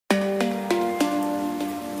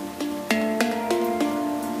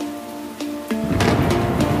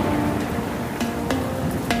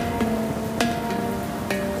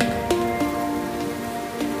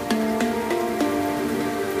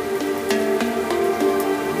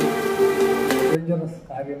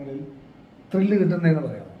കാര്യങ്ങളിൽ ത്രില്ല് കിട്ടുന്നതെന്ന്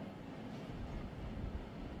പറയാം.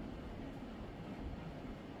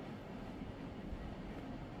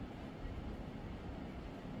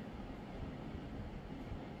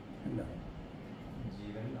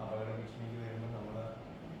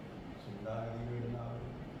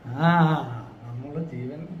 നമ്മുടെ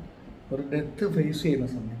ജീവൻ ഒരു ഡെത്ത് ഫേസ് ചെയ്യുന്ന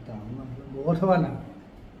സമയത്താണ് നമ്മൾ ബോധവാനാണ്,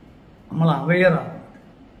 നമ്മൾ അവെയറാണ്,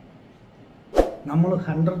 നമ്മൾ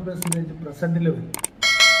 100% പ്രസൻറ്റിൽ വരും.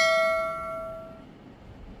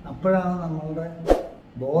 അപ്പോഴാണ് നമ്മളുടെ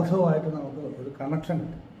ബോധവുമായിട്ട് നമുക്ക് ഒരു കണക്ഷൻ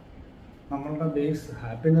കിട്ടും. നമ്മളുടെ ബേസ്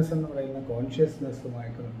ഹാപ്പിനെസ് എന്ന് പറയുന്ന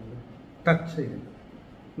കോൺഷ്യസ്നെസ്സുമായിട്ട് നമ്മൾ ടച്ച് ചെയ്യുന്നത്,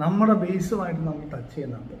 നമ്മുടെ ബേസുമായിട്ട് നമ്മൾ ടച്ച്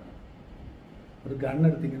ചെയ്യുന്നുണ്ട്. ഒരു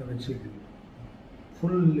ഗണ്ണെടുത്ത് ഇങ്ങനെ വെച്ചിരിക്കുന്നു,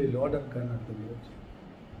 ഫുള്ളി ലോഡഡ് ഗണ്ണെടുത്ത് വെച്ച്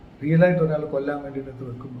റിയലായിട്ട് ഒരാൾ കൊല്ലാൻ വേണ്ടിയിട്ട്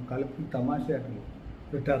വെക്കുമ്പോൾ കളിപ്പിൽ തമാശയായിട്ടുള്ള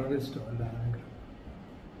ഒരു ടെററിസ്റ്റോ അല്ലാണെങ്കിൽ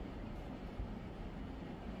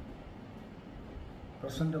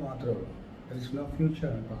പ്രസൻറ്റ് മാത്രമേ ഉള്ളൂ. There is no future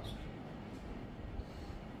and past.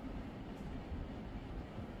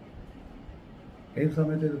 ഏത്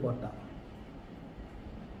സമയത്ത് ഇത് പൊട്ടാം,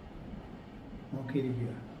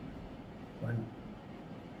 നോക്കിയിരിക്കുക. 1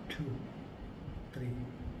 2 3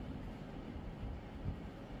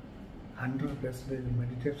 100%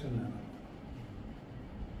 മെഡിറ്റേഷനിലാണ്.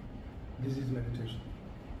 This is meditation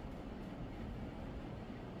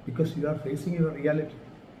because you are facing your reality.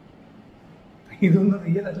 ഇതൊന്നും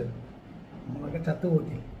റിയൽ അല്ല, നമ്മളൊക്കെ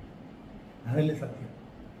ചത്തുപോയി, അതല്ലേ സത്യം.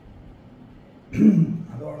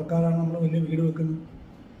 അത് ആൾക്കാരാണ് നമ്മൾ വലിയ വീട് വെക്കുന്നത്.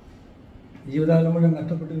 ജീവിതകാലം മുഴുവൻ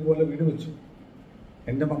നഷ്ടപ്പെട്ടതുപോലെ വീട് വെച്ചു.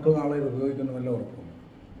 എൻ്റെ മക്കൾ നാളെ ഇത് ഉപയോഗിക്കുന്ന വല്ല ഉറപ്പും.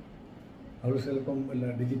 അവർ ചിലപ്പം വല്ല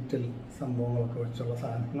ഡിജിറ്റൽ സംഭവങ്ങളൊക്കെ വെച്ചുള്ള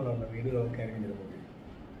സാധനങ്ങളുള്ള വീടുകളൊക്കെ ആയിരിക്കും ചിലപ്പോൾ.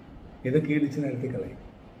 ഇതൊക്കെ ഇടിച്ച് നിരത്തി കളയും.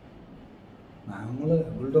 നമ്മൾ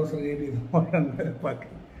ബുൾഡോസർ കയറി നിരപ്പാക്കി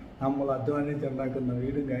നമ്മൾ അധ്വാനിച്ചുണ്ടാക്കുന്ന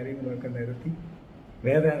വീടും കാര്യങ്ങളൊക്കെ നിരത്തി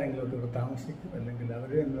വേറെ ആരെങ്കിലുമൊക്കെ ഇവിടെ താമസിക്കും, അല്ലെങ്കിൽ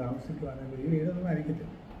അവർ തന്നെ താമസിക്കുവാണെങ്കിൽ ഈ വീടൊന്നും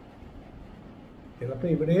ആയിരിക്കത്തില്ല. ചിലപ്പോൾ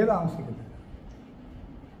ഇവിടെ താമസിക്കുന്നില്ല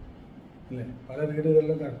അല്ലേ. പല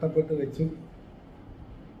വീടുകളിലും കഷ്ടപ്പെട്ട് വെച്ച്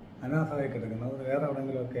അനാഥമായി കിടക്കുന്നത്. അത് വേറെ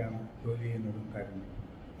എവിടെയെങ്കിലുമൊക്കെയാണ് ജോലി ചെയ്യുന്നതും കാര്യങ്ങളും.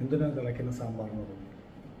 എന്തിനോ തിളയ്ക്കുന്ന സാമ്പാറിനോടും.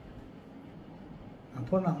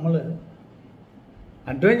 അപ്പോൾ നമ്മൾ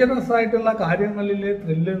അഡ്വഞ്ചറസ് ആയിട്ടുള്ള കാര്യങ്ങളിലെ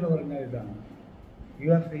ത്രില്ല് എന്ന് പറഞ്ഞാൽ ഇതാണ്. You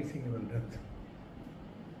are facing your death.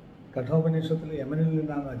 കഠോപനിഷത്തിൽ യമനിൽ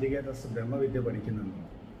നിന്നാണ് നചികേതസ് ബ്രഹ്മവിദ്യ പഠിക്കുന്നത്.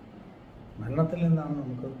 മരണത്തിൽ നിന്നാണ്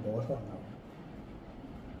നമുക്ക് ബോധം ഉണ്ടാവുന്നത്.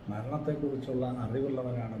 മരണത്തെക്കുറിച്ചുള്ള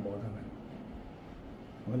അറിവുള്ളവനാണ് ബോധവൻ.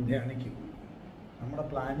 അവൻ ധ്യാനിക്കും. നമ്മുടെ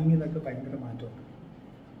പ്ലാനിങ്ങിലൊക്കെ ഭയങ്കര മാറ്റമുണ്ട്.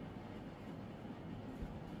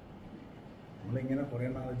 നമ്മളിങ്ങനെ കുറേ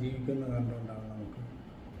നാൾ ജീവിക്കുന്നത് കണ്ടുകൊണ്ടാണ് നമുക്ക്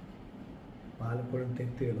പലപ്പോഴും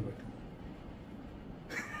തെറ്റുകൾ പറ്റുന്നത്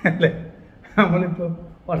അല്ലേ. നമ്മളിപ്പോൾ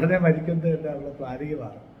വളരെ മരിക്കുന്നത് കണ്ടാലുള്ള പ്ലാനിങ്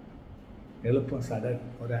മാറും. എളുപ്പം സഡൻ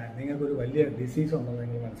നിങ്ങൾക്കൊരു വലിയ ഡിസീസ് ഉണ്ടെന്ന്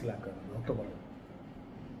നിങ്ങൾ മനസ്സിലാക്കണം. ഡോക്ടർ പറയും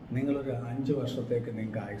നിങ്ങളൊരു 5 വർഷത്തേക്ക്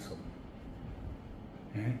നിങ്ങൾക്ക് ആയുസ്സുണ്ട്.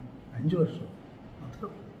 5 വർഷം അത്ര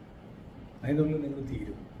അതിനുള്ളിൽ നിങ്ങൾ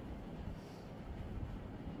തീരും.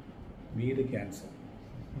 വീട് ക്യാൻസർ,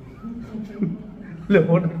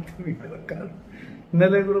 ലോണെടുത്ത് വീട് വെക്കാൻ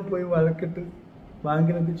ഇന്നലെ കൂടെ പോയി വഴക്കിട്ട്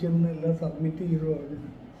ബാങ്കിലൊക്കെ ചെന്ന് എല്ലാം സബ്മിറ്റ് ചെയ്ത് പറഞ്ഞു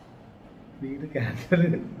വീട് ക്യാൻസൽ,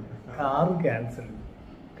 കാറ് ക്യാൻസൽ.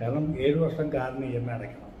 കാരണം 7 വർഷം കാറിന് EMI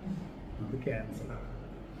അടയ്ക്കണം. അത് ക്യാൻസലാണ്.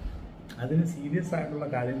 അതിന് സീരിയസ് ആയിട്ടുള്ള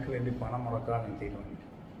കാര്യങ്ങൾക്ക് വേണ്ടി പണം മുടക്കാനാണ് തീരുമാനിക്കുന്നത്.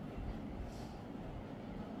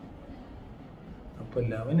 അപ്പോൾ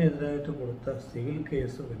ലവനെതിരായിട്ട് കൊടുത്ത സിവിൽ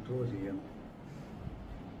കേസ് വിഡ്രോ ചെയ്യണം.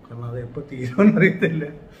 കാരണം അത് എപ്പോൾ തീരുമെന്ന് അറിയത്തില്ല.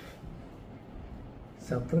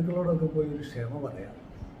 ശത്രുക്കളോടൊക്കെ പോയി ഒരു ക്ഷമ പറയാം.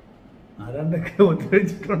 ആരാണ്ടൊക്കെ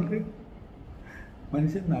ഉപദ്രവിച്ചിട്ടുണ്ട്.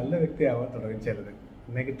 മനുഷ്യൻ നല്ല വ്യക്തിയാവാൻ തുടങ്ങി. ചിലത്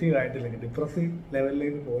നെഗറ്റീവായിട്ടില്ലെങ്കിൽ ഡിപ്രസീവ്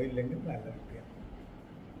ലെവലിലേക്ക് പോയില്ലെങ്കിൽ നല്ല വ്യക്തിയാണ്.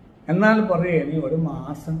 എന്നാൽ പറയുക ഇനി 1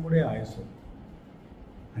 മാസം കൂടെ ആയുസ്സും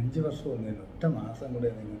 5 വർഷമൊന്നുമില്ല, 1 മാസം കൂടെ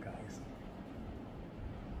നിങ്ങൾക്ക് ആയുസ്.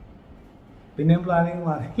 പിന്നെയും പ്ലാനിങ്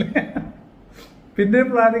മാറിയില്ല. പിന്നെയും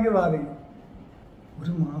പ്ലാനിങ് മാറി.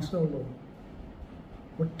 1 മാസമുള്ളൂ,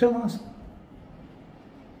 1 മാസം.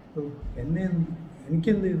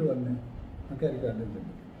 എനിക്കെന്ത് ചെയ്ത് വന്നേ എന്നൊക്കെ ആയിരിക്കും അറിയത്തില്ല.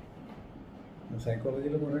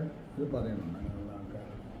 സൈക്കോളജിയിൽ കുറേ ഇത് പറയുന്നുണ്ട്. അങ്ങനെയുള്ള ആൾക്കാർ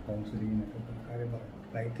കൗൺസിലിങ്ങിനൊക്കെ കാര്യം പറയും,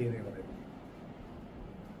 റൈറ്റ് ചെയ്തേ പറയും.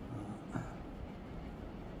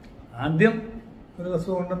 ആദ്യം ഒരു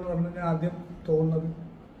ദിവസം ഉണ്ടെന്ന് പറഞ്ഞു കഴിഞ്ഞാൽ ആദ്യം തോന്നുന്നത്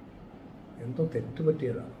എന്തോ തെറ്റ്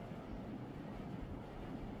പറ്റിയതാണ്,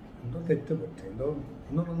 എന്തോ തെറ്റ് പറ്റി, എന്തോ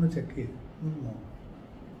ഒന്നൊന്ന് ചെക്ക് ചെയ്തു.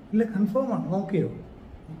 ഇല്ല കൺഫേമാണ്, നോക്കിയോ.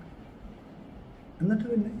 എന്നിട്ട്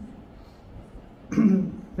പിന്നെ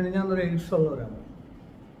ഞാനൊരു എയ്ഡ്സ് ഉള്ളവരാണ്.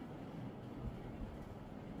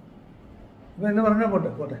 അപ്പം എന്ന് പറഞ്ഞാൽ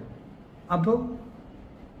പോട്ടെ. അപ്പോൾ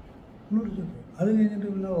അത് കഴിഞ്ഞിട്ട്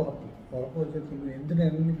പിന്നെ ഉറപ്പ് വെച്ചിട്ട് എന്തിനാ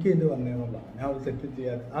എനിക്ക് ഇത് വന്നേന്നുള്ള ഞാൻ ഒരു തെറ്റ്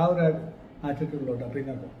ചെയ്യാതെ ആ ഒരു ആറ്റിറ്റ്യൂഡിലോട്ട്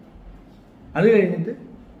പിന്നെ പോകും. അത് കഴിഞ്ഞിട്ട്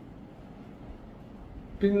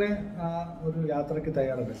പിന്നെ ആ ഒരു യാത്രയ്ക്ക്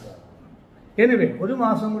തയ്യാറെടുക്കുക. എനിവേ 1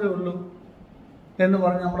 മാസം കൂടെ ഉള്ളൂ എന്ന്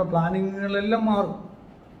പറഞ്ഞ് നമ്മുടെ പ്ലാനിങ്ങുകളെല്ലാം മാറും.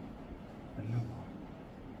 എല്ലാം മാറും.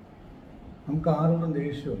 നമുക്ക് ആരോടും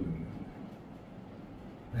ദേഷ്യമൊന്നുമില്ല.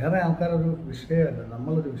 വേറെ ആൾക്കാരൊരു വിഷയമല്ല,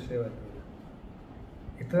 നമ്മളൊരു വിഷയമല്ല.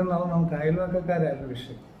 ഇത്രയും നാളും നമുക്ക് അയൽവക്കക്കാരായിരുന്നു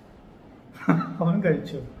വിഷയം. അവൻ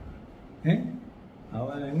കഴിച്ചു,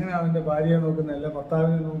 അവൻ എങ്ങനെ അവൻ്റെ ഭാര്യയെ നോക്കുന്ന അല്ല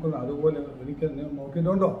ഭർത്താവിനെ നോക്കുന്നു അതുപോലെ ഒരിക്കലും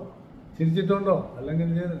നോക്കിയിട്ടുണ്ടോ, ചിരിച്ചിട്ടുണ്ടോ, അല്ലെങ്കിൽ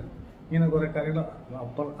ഇങ്ങനെ കുറേ കാര്യങ്ങൾ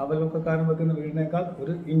അയൽവക്കക്കാരൻ വെക്കുന്ന വീടിനേക്കാൾ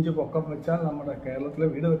 1 ഇഞ്ച് പൊക്കം വെച്ചാൽ നമ്മുടെ കേരളത്തിലെ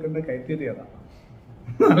വീട് വെക്കേണ്ട കൈത്തീരി അതാണ്,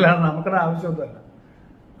 അല്ലാതെ നമുക്കടെ ആവശ്യമൊന്നുമല്ല.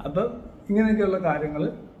 അപ്പം ഇങ്ങനെയൊക്കെയുള്ള കാര്യങ്ങൾ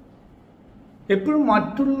എപ്പോഴും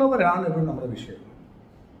മറ്റുള്ളവരാണ് എപ്പോഴും നമ്മുടെ വിഷയം.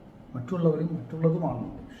 മറ്റുള്ളതുമാണ്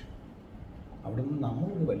നമ്മുടെ വിഷയം. അവിടെ നിന്ന്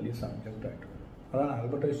നമ്മളൊരു വലിയ സബ്ജക്റ്റായിട്ട് വരും. അതാണ്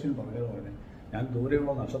ആൽബർട്ട് ഐൻസ്റ്റീൻ പറഞ്ഞത്. ഞാൻ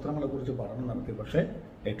ദൂരെയുള്ള നക്ഷത്രങ്ങളെക്കുറിച്ച് പഠനം നടത്തി, പക്ഷേ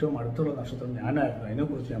ഏറ്റവും അടുത്തുള്ള നക്ഷത്രം ഞാനായിരുന്നു,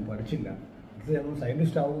 അതിനെക്കുറിച്ച് ഞാൻ പഠിച്ചില്ല. അത് ഞാൻ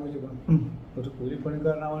സയൻറ്റിസ്റ്റ് ആവുമെന്ന് വെച്ചാൽ ഒരു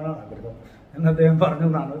കൂലിപ്പണിക്കാരനാവാനാണ് ആഗ്രഹം എന്ന് അദ്ദേഹം പറഞ്ഞു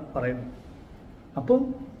എന്നാണ് പറയുന്നത്. അപ്പം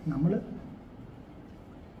നമ്മൾ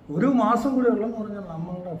 1 മാസം കൂടെ ഉള്ളതെന്ന് പറഞ്ഞാൽ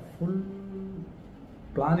നമ്മളുടെ ഫുൾ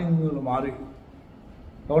പ്ലാനിങ്ങുകൾ മാറി.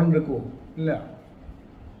 ലോൺ എടുക്കുമോ? ഇല്ല.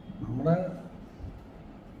 നമ്മുടെ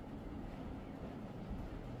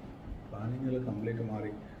പ്ലാനിങ്ങുകൾ കംപ്ലീറ്റ്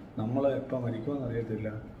മാറി. നമ്മൾ എപ്പോൾ മരിക്കുമെന്ന് അറിയത്തില്ല.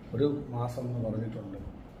 1 മാസം എന്ന് പറഞ്ഞിട്ടുണ്ട്.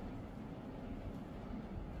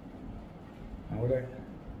 അവിടെ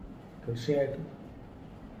തീർച്ചയായിട്ടും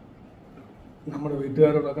നമ്മുടെ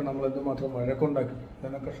വീട്ടുകാരോടൊക്കെ നമ്മൾ എന്തുമാത്രം വഴക്കുണ്ടാക്കി,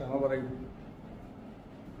 അതിനൊക്കെ ക്ഷമ പറയും,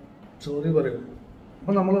 സോറി പറയും.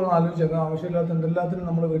 അപ്പം നമ്മൾ ആലോചിച്ചേക്കാം, ആവശ്യമില്ലാത്ത എന്തെല്ലാത്തിനും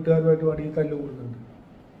നമ്മൾ വീട്ടുകാരുമായിട്ട് വടിയിൽ തല്ല് കൂടുന്നുണ്ട്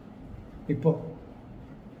ഇപ്പോൾ,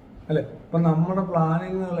 അല്ലേ? അപ്പം നമ്മുടെ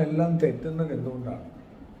പ്ലാനിങ്ങുകളെല്ലാം തെറ്റുന്നത് എന്തുകൊണ്ടാണ്?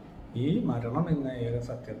 ഈ മരണം എന്ന ഏക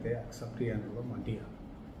സത്യത്തെ അക്സെപ്റ്റ് ചെയ്യാനുള്ള മടിയാണ്.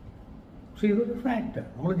 പക്ഷെ ഇതൊരു ഫാക്റ്റാണ്.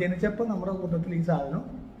 നമ്മൾ ജനിച്ചപ്പോൾ നമ്മുടെ കൂട്ടത്തിൽ ഈ സാധനം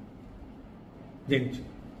ജനിച്ചു.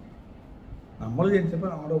 നമ്മൾ ജനിച്ചപ്പോൾ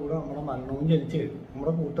നമ്മുടെ കൂടെ നമ്മുടെ മരണവും ജനിച്ചു കഴിഞ്ഞു,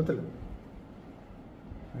 നമ്മുടെ കൂട്ടത്തിൽ,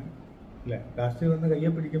 അല്ലേ? ലാസ്റ്റ് വന്ന് കയ്യെ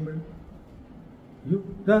പിടിക്കുമ്പോഴും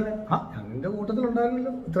ഇതാണ് ഞങ്ങളുടെ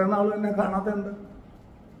കൂട്ടത്തിലുണ്ടായിരുന്നല്ലോ, ഇത്ര നാളും എന്നെ കാണാത്തതുണ്ട്,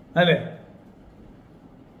 അല്ലേ?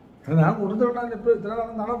 ഞാൻ കൂട്ടത്തിലുണ്ടായിരുന്നു, ഇപ്പോൾ ഇത്ര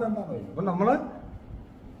നാളും കാണാത്ത എന്താണോ? അപ്പം നമ്മൾ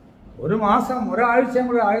 1 മാസം 1 ആഴ്ചയും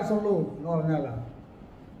കൂടെ ആയുസുള്ളൂ എന്ന് പറഞ്ഞാലാണ്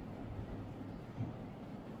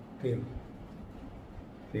തീർന്നു.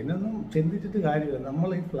 പിന്നൊന്നും ചിന്തിച്ചിട്ട് കാര്യമില്ല. നമ്മൾ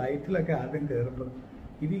ഈ ഫ്ലൈറ്റിലൊക്കെ ആദ്യം കയറുമ്പോൾ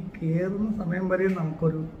ഇത് കയറുന്ന സമയം വരെ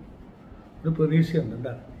നമുക്കൊരു പ്രതീക്ഷയുണ്ട്.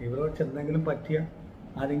 എന്താ ഇവിടെ വെച്ച് എന്തെങ്കിലും പറ്റിയ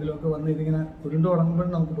ആരെങ്കിലുമൊക്കെ വന്ന് ഇതിങ്ങനെ ഉരുണ്ട്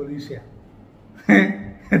തുടങ്ങുമ്പോഴും നമുക്ക് പ്രതീക്ഷയാണ്.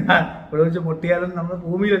 ഇവിടെ വെച്ച് പൊട്ടിയാലും നമ്മൾ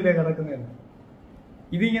ഭൂമിയിലല്ലേ കിടക്കുന്നതല്ല.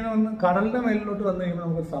 ഇതിങ്ങനെ വന്ന് കടലിന്റെ മേലിലോട്ട് വന്നു കഴിയുമ്പോൾ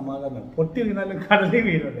നമുക്ക് സമാധാനം. പൊട്ടി വീണാലും കടലിൽ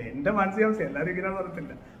വീഴുമല്ലേ? എൻ്റെ മാനസികാവസ്ഥ എല്ലാവരും ഇങ്ങനെ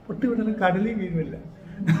പറയത്തില്ല. പൊട്ടി വീണാലും കടലിൽ വീഴുമില്ല.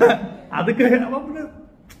 അതൊക്കെ അപ്പം പിന്നെ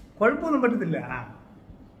കുഴപ്പമൊന്നും പറ്റത്തില്ല.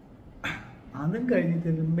 അതും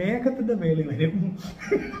കഴിഞ്ഞിട്ട് മേഘത്തിന്റെ മേളിൽ വരും.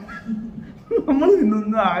 നമ്മൾ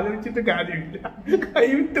ഇന്നൊന്നും ആലോചിച്ചിട്ട് കാര്യമില്ല,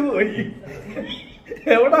 കൈവിട്ട് പോയി.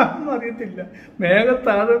 എവിടാണെന്നും അറിയത്തില്ല.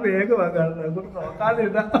 മേഘത്താണ് മേഘമാകാറുണ്ട്. അതുകൊണ്ട്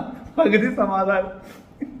നോക്കാതിരുന്ന പകുതി സമാധാനം.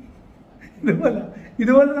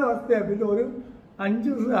 ഇതുപോലൊരു അവസ്ഥയാണ്. പിന്നെ ഒരു 5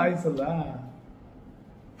 ദിവസം ആയുസുള്ള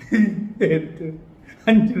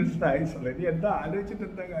 5 ദിവസം ആയുസുള്ള ഇനി എന്താ ആലോചിച്ചിട്ട്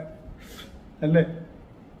എന്താ കാര്യം, അല്ലേ?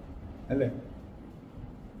 അല്ലേ?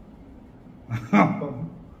 അപ്പം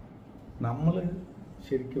നമ്മൾ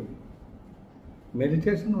ശരിക്കും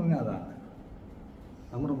മെഡിറ്റേഷൻ എന്ന് പറഞ്ഞാൽ അതാണ്.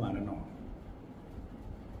 നമ്മുടെ മരണമാണ്,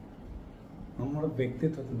 നമ്മുടെ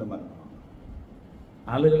വ്യക്തിത്വത്തിൻ്റെ മരണമാണ്.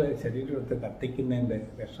 ആളുകളെ ശരീരത്തെ കത്തിക്കുന്നതിൻ്റെ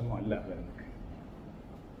വിഷമമല്ല അവർക്ക്.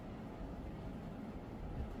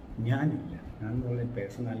 ഞാനില്ല, ഞാൻ പറഞ്ഞ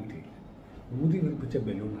പേഴ്സണാലിറ്റി ഇല്ല, ഊതി വീർപ്പിച്ച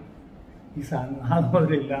ബലൂണാണ്. ഈ സാധനം നാളെ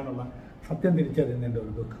മുതലില്ല എന്നുള്ള സത്യം തിരിച്ചറിയുന്നതിൻ്റെ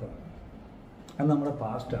ഒരു ദുഃഖമാണ്. അത് നമ്മുടെ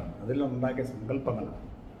പാസ്റ്റാണ്, അതിലുണ്ടാക്കിയ സങ്കല്പങ്ങളാണ്,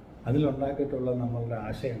 അതിലുണ്ടാക്കിയിട്ടുള്ള നമ്മളുടെ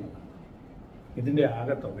ആശയങ്ങളാണ്. ഇതിൻ്റെ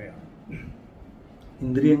ആകെത്തുകയാണ്.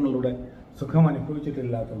 ഇന്ദ്രിയങ്ങളുടെ സുഖം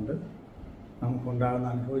അനുഭവിച്ചിട്ടില്ലാത്തതുകൊണ്ട്, നമുക്കുണ്ടാകുന്ന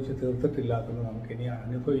അനുഭവിച്ച് തീർത്തിട്ടില്ലാത്തത് നമുക്കിനി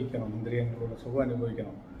അനുഭവിക്കണം. ഇന്ദ്രിയങ്ങളുടെ സുഖം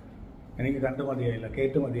അനുഭവിക്കണം. എനിക്ക് കണ്ടു മതിയായില്ല,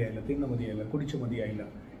 കേട്ട് മതിയായില്ല, തിന്നു മതിയായില്ല, കുടിച്ചു മതിയായില്ല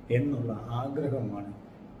എന്നുള്ള ആഗ്രഹമാണ്.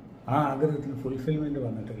 ആ ആഗ്രഹത്തിന് ഫുൾഫിൽമെൻറ്റ്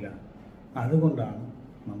വന്നിട്ടില്ല. അതുകൊണ്ടാണ്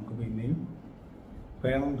നമുക്ക് പിന്നെയും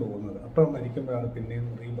വേണം തോന്നുന്നത്. അപ്പം മരിക്കുമ്പോഴാണ് പിന്നെയും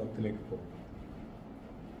റീബർത്തിലേക്ക് പോകുന്നത്.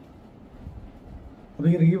 അപ്പോൾ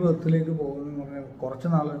ഈ റീബർത്തിലേക്ക് പോകുന്നതെന്ന് പറഞ്ഞാൽ കുറച്ച്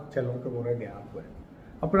നാൾ ചിലർക്ക് കുറേ ഗ്യാപ്പ് വരും.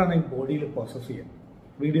 അപ്പോഴാണ് ഈ ബോഡിയിൽ പ്രോസസ്സ് ചെയ്യുന്നത്.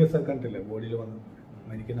 വീഡിയോസൊക്കെ കണ്ടില്ലേ, ബോഡിയിൽ വന്ന്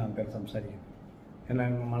മരിക്കുന്ന ആൾക്കാർ സംസാരിക്കും. എന്നാൽ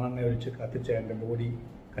മണ്ണെണ്ണ ഒഴിച്ച് കത്തിച്ച എൻ്റെ ബോഡി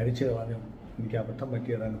കരിച്ച് കളഞ്ഞു, എനിക്ക് അബദ്ധം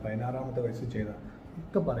പറ്റിയതാണ്, 16-ാമത്തെ വയസ്സിൽ ചെയ്ത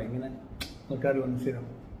ഒക്കെ പറയും. ഇങ്ങനെ ആൾക്കാർ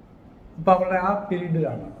മനസ്സിലാവും. അപ്പോൾ അവരുടെ ആ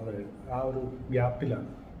പീരീഡിലാണ്, അവർ ആ ഒരു ഗ്യാപ്പിലാണ്.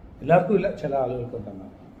 എല്ലാവർക്കും ഇല്ല, ചില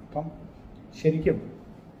ആളുകൾക്കുണ്ടെന്നാണ്. അപ്പം ശരിക്കും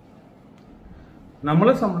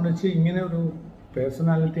നമ്മളെ സംബന്ധിച്ച് ഇങ്ങനെ ഒരു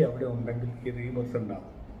പേഴ്സണാലിറ്റി അവിടെ ഉണ്ടെങ്കിൽ ഈ റീബർത്ത് ഉണ്ടാവും.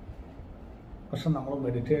 പക്ഷെ നമ്മൾ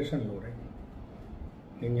മെഡിറ്റേഷനിലൂടെ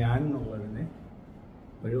ഈ ഞാൻ എന്നുള്ളതിനെ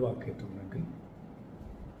ഒഴിവാക്കിയിട്ടുണ്ടെങ്കിൽ,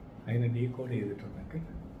 അതിനെ ഡീകോഡ് ചെയ്തിട്ടുണ്ടെങ്കിൽ,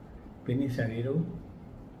 പിന്നെ ഈ ശരീരവും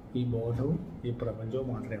ഈ ബോധവും ഈ പ്രപഞ്ചവും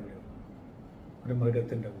മാത്രമേ അവിടെ ഉള്ളൂ. ഒരു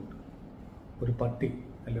മൃഗത്തിൻ്റെ കൂട്ട്, ഒരു പട്ടി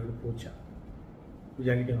അല്ലെങ്കിൽ ഒരു പൂച്ച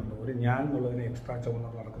വിചാരിക്കുന്നുണ്ടോ? ഒരു ഞാൻ എന്നുള്ളതിനെ എക്സ്ട്രാ ചുമന്ന്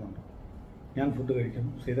നടക്കുന്നുണ്ടോ? ഞാൻ ഫുഡ്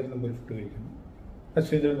കഴിക്കുന്നു, ശ്രീധരൻ നമ്പൂരി ഫുഡ് കഴിക്കുന്നു,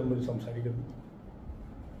 ശ്രീധരൻ നമ്പൂരി സംസാരിക്കുന്നു.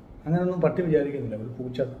 അങ്ങനെയൊന്നും പട്ടി വിചാരിക്കുന്നില്ല. ഒരു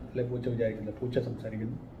പൂച്ച അല്ലെ പൂച്ച വിചാരിക്കുന്നില്ല. പൂച്ച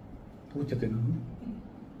സംസാരിക്കുന്നു, പൂച്ച തിന്നുന്നു,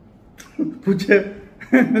 പൂച്ച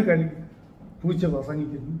കഴിക്കുന്നു, പൂച്ച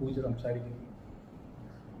പ്രസംഗിക്കുന്നു, പൂച്ച സംസാരിക്കുന്നു.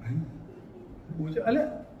 പൂച്ച അല്ല,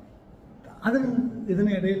 അതിന്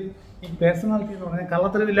ഇതിനിടയിൽ ഈ പേഴ്സണാലിറ്റി എന്ന് പറഞ്ഞാൽ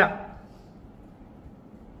കള്ളത്തരമില്ല.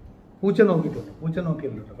 പൂച്ച നോക്കിയിട്ടുണ്ട്, പൂച്ച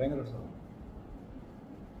നോക്കിയിട്ടുണ്ട്, ഭയങ്കര രസമാണ്.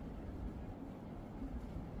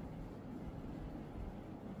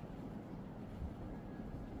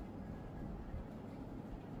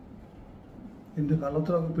 എന്ത്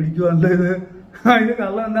കള്ളത്തരമൊക്കെ പിടിക്കുവാണല്ലോ ഇത്. അതിന്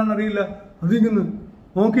കള്ളം എന്താണെന്നറിയില്ല. അതിങ്ങനെ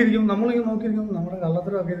നോക്കിയിരിക്കും, നമ്മളിങ്ങനെ നോക്കിയിരിക്കും, നമ്മുടെ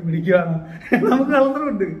കള്ളത്തരമൊക്കെ ഇത് പിടിക്കുകയാണ്. നമുക്ക്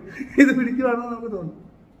കള്ളത്തരമുണ്ട്, ഇത് പിടിക്കുകയാണെന്ന് നമുക്ക് തോന്നും.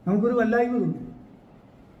 നമുക്കൊരു വല്ലായ്മ തോന്നും.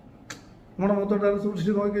 നമ്മുടെ മുഖത്തോട്ട് അത്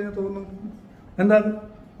സൂക്ഷിച്ച് നോക്കിക്കഴിഞ്ഞാൽ തോന്നും എന്താണ്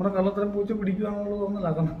നമ്മുടെ കള്ളത്തരം പൂച്ച പിടിക്കുകയാണെന്നുള്ളത്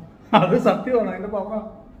തോന്നലാക്കണം. അത് സത്യമാണ്, അതിൻ്റെ പവർ,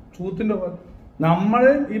 ട്രൂത്തിൻ്റെ പവർ. നമ്മൾ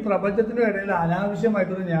ഈ പ്രപഞ്ചത്തിൻ്റെ ഇടയിൽ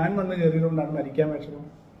അനാവശ്യമായിട്ടൊരു ഞാൻ വന്ന് കയറിയതുകൊണ്ടാണ് മരിക്കാൻ വിഷമം,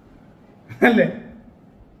 അല്ലേ?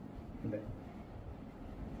 അല്ലേ?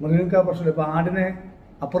 മൃഗങ്ങൾക്ക് ആ പ്രശ്നമില്ല. ഇപ്പം ആടിനെ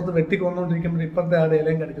അപ്പുറത്ത് വെട്ടിക്കൊന്നുകൊണ്ടിരിക്കുമ്പോൾ ഇപ്പുറത്തെ ആട്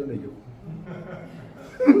ഇലയും കടിച്ചുകൊണ്ടിരിക്കും.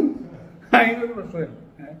 അതിനൊരു പ്രശ്നമില്ല.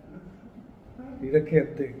 ഇതൊക്കെ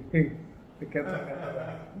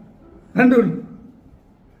കണ്ടുള്ളൂ.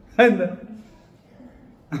 അതെന്താ?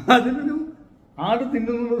 അതിനൊരു ആട്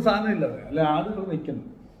തിന്നുന്നൊരു സാധനമില്ല. അല്ല, ആടുകൾ നിൽക്കുന്നു.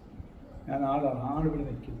 ഞാൻ ആടാണ്, ആട് ഇവിടെ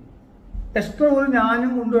നിൽക്കുന്നു. എക്സ്ട്രാ ഒരു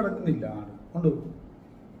ഞാനും കൊണ്ടു കിടക്കുന്നില്ല. ആട് കൊണ്ടുപോകും.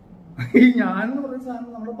 ഈ ഞാൻ എന്ന് പറയുന്ന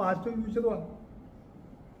സാധനം നമ്മുടെ പാസ്റ്റും ഫ്യൂച്ചറുമാണ്.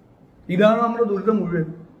 ഇതാണ് നമ്മുടെ ദുരിതം മുഴുവൻ.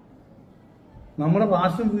 നമ്മുടെ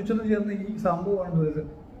പാസ്റ്റും ഫ്യൂച്ചറും ചേർന്ന് ഈ സംഭവമാണ് ദുരിതം,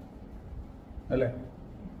 അല്ലേ?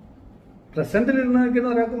 പ്രസന്റിൽ ഇരുന്ന് നിൽക്കുന്ന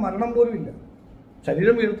ഒരാൾക്ക് മരണം പോലും ഇല്ല,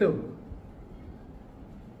 ശരീരം വീഴ്ത്തേ ഉള്ളൂ.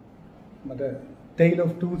 മറ്റേ ടെയിൽ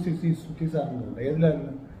ഓഫ് ടു സിറ്റീസ് ആണെന്നുണ്ട്.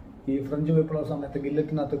 ഏതിലായിരുന്നു? ഈ ഫ്രഞ്ച് വിപ്ലവ സമയത്ത്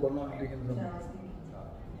ഗില്ലറ്റിനകത്ത് കൊന്നുകൊണ്ടിരിക്കുന്നത്.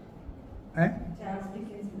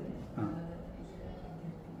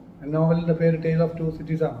 നോവലിന്റെ പേര് ടെയിൽ ഓഫ് ടു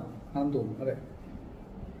സിറ്റീസ് ആണെന്ന് തോന്നുന്നു. അതെ,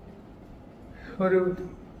 ഒരു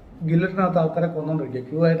ഗില്ലറ്റിനകത്ത് ആൾക്കാരെ കൊന്നുകൊണ്ടിരിക്കുക,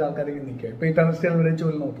 ക്യൂ ആയിട്ട് ആൾക്കാരെ നിൽക്കുക. ഇപ്പം ഈ ടെറസ്റ്റികൾ വിളിച്ച്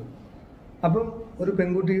പോലും നോക്കും. അപ്പം ഒരു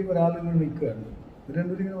പെൺകുട്ടി ഒരാളിങ്ങനെ നിൽക്കുകയാണ്. ഇവർ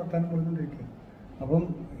രണ്ടുപേരും ഇങ്ങനെ വർത്താനം കൊടുക്കൊണ്ടിരിക്കുക. അപ്പം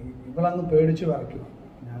ഇവളങ്ങ് പേടിച്ച് വരയ്ക്കുക,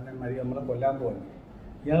 ഞാൻ നമ്മളെ കൊല്ലാൻ പോകുന്നു.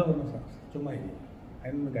 ഇയാൾ പറഞ്ഞു, സാർ ചുമ്മാ ഇല്ല,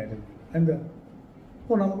 അതിനൊന്നും കാര്യമില്ല. എന്താ?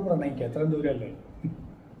 അപ്പോൾ നമുക്ക് പ്രണയിക്കാം, എത്രയും ദൂരമല്ലേ?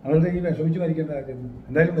 അവരുടെ ഈ വിഷമിച്ച് മരിക്കേണ്ട കാര്യം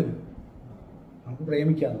എന്തായാലും വരും, നമുക്ക്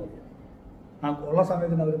പ്രേമിക്കാമെന്ന് പറയും. ആ ഉള്ള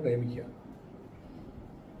സമയത്തിന് അവർ പ്രേമിക്കുക.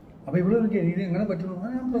 അപ്പോൾ ഇവിടെ ഒരു ഇത് എങ്ങനെ പറ്റുന്നു?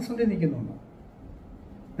 ഞാൻ പ്രസൻറ്റിൽ നിൽക്കുന്നുണ്ടോ?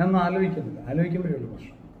 ഞാനൊന്നും ആലോചിക്കുന്നില്ല. ആലോചിക്കുമ്പോഴേ ഉള്ളൂ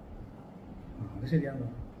പ്രശ്നം. അത് ശരിയാണെന്ന്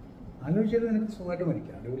പറഞ്ഞു. ആലോചിച്ചാൽ നിനക്ക് സുഖമായിട്ട്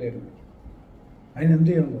മരിക്കാം, അടിപൊളിയായിട്ട് മരിക്കാം. അതിനെന്ത്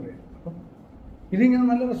ചെയ്യണമെന്ന് പറയാം. അപ്പം ഇതിങ്ങനെ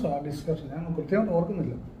നല്ല രസമാണ് ആ ഡിസ്കഷൻ. ഞാൻ കൃത്യമായിട്ട്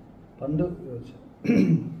ഓർക്കുന്നില്ല പണ്ട് ചോദിച്ചു.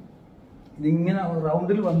 ഇതിങ്ങനെ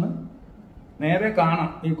റൗണ്ടിൽ വന്ന് നേരെ കാണാം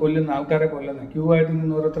ഈ കൊല്ലുന്ന ആൾക്കാരെ കൊല്ലുന്നത്, ക്യൂ ആയിട്ട്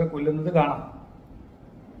നിന്ന് ഓരോരുത്തരെ കൊല്ലുന്നത് കാണാം.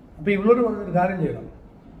 അപ്പം ഇവളോട് പറഞ്ഞൊരു കാര്യം ചെയ്യണം.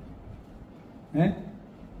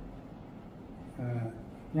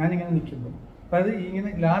 ഞാനിങ്ങനെ നിൽക്കുമ്പോൾ, അതായത് ഇങ്ങനെ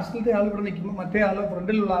ലാസ്റ്റിലത്തെ ആൾ ഇവിടെ നിൽക്കുമ്പോൾ മറ്റേ ആളെ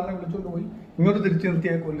ഫ്രണ്ടിലുള്ള ആളിനെ വിളിച്ചുകൊണ്ട് പോയി ഇങ്ങോട്ട് തിരിച്ചു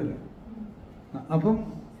നിർത്തിയാൽ കൊല്ലുന്നത്. അപ്പം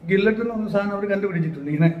ഗില്ലറ്റ് എന്ന് പറഞ്ഞ സാധനം അവർ കണ്ടുപിടിച്ചിട്ടുണ്ട്.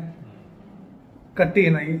 ഇങ്ങനെ കട്ട്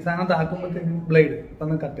ചെയ്യുന്ന ഈ സാധനം താക്കുമ്പോഴത്തേക്കും ബ്ലേഡ്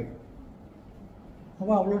വന്ന് കട്ട് ചെയ്യും.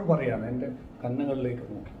 അപ്പോൾ അവളോട് പറയാണ്, എൻ്റെ കണ്ണുകളിലേക്ക്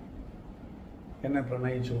നോക്കി എന്നെ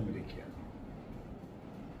പ്രണയിച്ചുകൊണ്ടിരിക്കുക,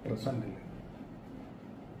 പ്രസന്റില്ല,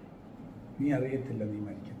 നീ അറിയത്തില്ല നീ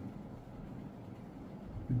മരിക്കുന്നു,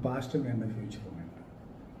 പാസ്റ്റും വേണ്ട ഫ്യൂച്ചറും വേണ്ട,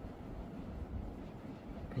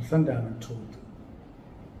 പ്രസന്റാണ് ട്രൂത്ത്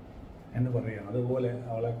എന്ന് പറയുകയാണ്. അതുപോലെ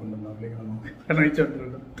അവളെ കൊണ്ടുവന്ന് അവളിലേക്ക് നമുക്ക്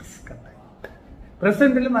പ്രണയിച്ചുകൊണ്ടിരുന്നു.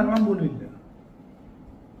 പ്രസന്റിൽ മരണം പോലും ഇല്ല.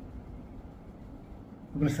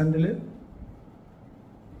 പ്രസന്റിൽ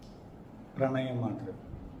പ്രണയം മാത്രം,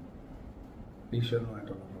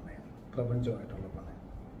 ഈശ്വരനുമായിട്ടുള്ള പ്രണയം, പ്രപഞ്ചമായിട്ടുള്ള പ്രണയം.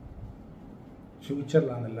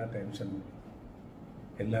 ഫ്യൂച്ചറിലാണ് എല്ലാ ടെൻഷനും,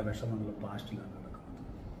 എല്ലാ വിഷമങ്ങളും പാസ്റ്റിലാണ് നടക്കുന്നത്.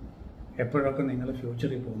 എപ്പോഴൊക്കെ നിങ്ങൾ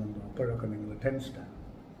ഫ്യൂച്ചറിൽ പോകുന്നുണ്ടോ അപ്പോഴൊക്കെ നിങ്ങൾ ടെൻസ്ഡാണ്.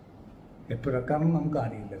 എപ്പോഴൊക്കെ, കാരണം നമുക്ക്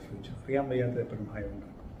അറിയില്ല ഫ്യൂച്ചർ, അറിയാൻ വയ്യാത്ത എപ്പോഴും ഭയം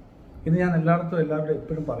ഉണ്ടാക്കും. ഇത് ഞാൻ എല്ലായിടത്തും എല്ലാവരുടെയും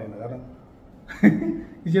എപ്പോഴും പറയുന്നത്. കാരണം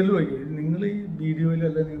ഈ ചെല്ലുപോയി നിങ്ങൾ ഈ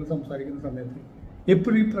വീഡിയോയിലല്ല നിങ്ങൾ സംസാരിക്കുന്ന സമയത്ത്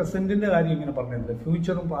എപ്പോഴും ഈ പ്രസൻറ്റിൻ്റെ കാര്യം ഇങ്ങനെ പറഞ്ഞിട്ടുണ്ട്.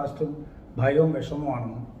 ഫ്യൂച്ചറും പാസ്റ്റും ഭയവും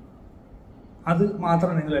വിഷമമാണെന്നും അത്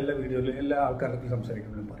മാത്രം നിങ്ങൾ എല്ലാ വീഡിയോയിലും എല്ലാ ആൾക്കാർക്കും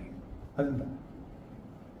സംസാരിക്കുന്നതും പറയും. അതെന്താ?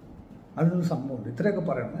 അതിനൊരു സംഭവമുണ്ട്. ഇത്രയൊക്കെ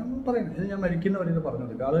പറയണം. ഞാൻ പറയുന്നത് ഇത് ഞാൻ മരിക്കുന്നവരെ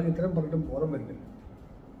പറഞ്ഞത് ആളുകൾ ഇത്രയും പറഞ്ഞിട്ടും ബോധം വരുന്നില്ല.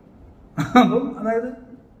 അപ്പം അതായത്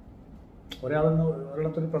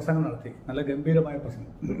ഒരിടത്തൊരു പ്രസംഗം നടത്തി, നല്ല ഗംഭീരമായ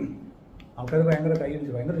പ്രസംഗം. ആൾക്കാർ ഭയങ്കര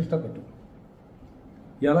കൈയടിച്ച് ഭയങ്കര ഇഷ്ടപ്പെട്ടു.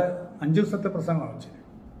 ഇയാളെ 5 ദിവസത്തെ പ്രസംഗമാണ് വെച്ചത്.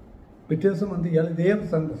 പിറ്റേ ദിവസം വന്ന് ഇയാൾ ഇതേ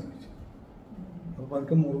പ്രസംഗം പ്രസംഗിച്ചു. അപ്പോൾ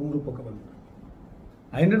അതൊക്കെ മുറുമുറുപ്പൊക്കെ വന്നു.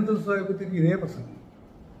 അതിൻ്റെ അടുത്ത ദിവസമായപ്പോഴത്തേക്ക് ഇതേ പ്രസംഗം.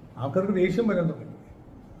 ആൾക്കാർക്ക് ദേഷ്യം വരാൻ തുടങ്ങി.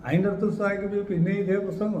 അതിൻ്റെ അടുത്ത ദിവസമായപ്പോൾ പിന്നെ ഇതേ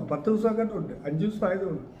പുസ്തകം 10 ദിവസമൊക്കെ ഉണ്ട്. 5 ദിവസം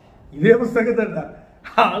ആയതുകൊണ്ട് ഇതേ പുസ്തകം തന്നെ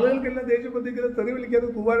ആളുകൾക്കെല്ലാം ദേഷ്യപ്പെട്ടിരിക്കുന്നത് തെറി വിളിക്കാതെ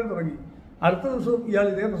പോകാനും തുടങ്ങി. അടുത്ത ദിവസവും ഇയാൾ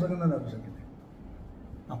ഇതേ പുസ്തകം തന്നെ പ്രസംഗിക്കുന്നത്.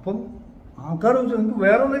 അപ്പം ആൾക്കാർ ചോദിച്ചു, നിങ്ങൾക്ക്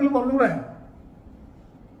വേറെ എന്തെങ്കിലും പറഞ്ഞൂടെ?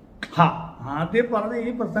 ആദ്യം പറഞ്ഞ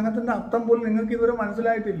ഈ പ്രസംഗത്തിന്റെ അർത്ഥം പോലും നിങ്ങൾക്ക് ഇതുവരെ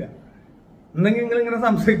മനസ്സിലായിട്ടില്ല. എന്നെങ്കിൽ നിങ്ങളിങ്ങനെ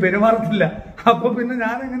പെരുമാറത്തില്ല. അപ്പൊ പിന്നെ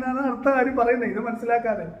ഞാൻ എങ്ങനെയാണ് അടുത്ത കാര്യം പറയുന്നത് ഇത്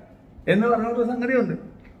മനസ്സിലാക്കാതെ എന്ന് പറഞ്ഞൊരു സംഗതിയുണ്ട്.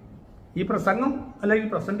 ഈ പ്രസംഗം അല്ല ഈ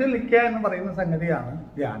പ്രസന്റിൽ നിൽക്കുക എന്ന് പറയുന്ന സംഗതിയാണ്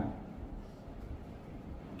ധ്യാനം.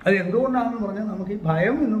 അത് എന്തുകൊണ്ടാണെന്ന് പറഞ്ഞാൽ നമുക്ക് ഈ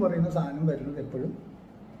ഭയം എന്ന് പറയുന്ന സാധനം വരുന്നത് എപ്പോഴും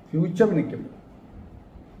ഫ്യൂച്ചർ നിൽക്കുമ്പോൾ.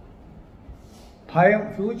 ഭയം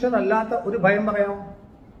ഫ്യൂച്ചർ അല്ലാത്ത ഒരു ഭയം പറയാമോ?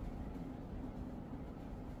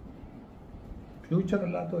 ഫ്യൂച്ചർ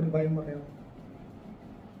അല്ലാത്ത ഒരു ഭയം പറയാമോ?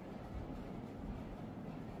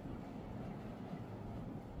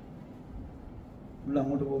 നമ്മൾ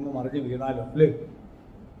അങ്ങോട്ട് പോകുമ്പോൾ മറിഞ്ഞ് വീണാലോ അല്ലേ?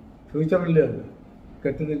 ഫ്യൂച്ചറില്ലേ അത്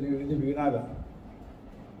കെട്ടിടം ഇടിഞ്ഞ് വീണാലോ?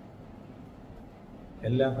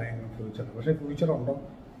 എല്ലാം ഭയങ്കര ഫ്യൂച്ചർ. പക്ഷെ ഫ്യൂച്ചർ ഉണ്ടോ?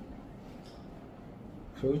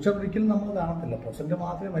 ഫ്യൂച്ചർ ഒരിക്കലും നമ്മൾ കാണത്തില്ല. പ്രസന്റ്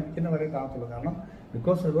മാത്രമേ മരിക്കുന്നവരെ കാണത്തുള്ളൂ. കാരണം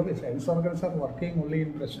because your sense organs are working only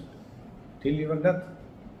in present till your death.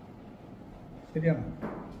 ശരിയാണ്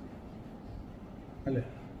അല്ലേ?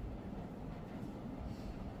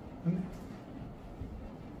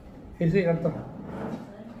 A C കിടത്തണം,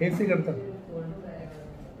 A C കിടത്തണം.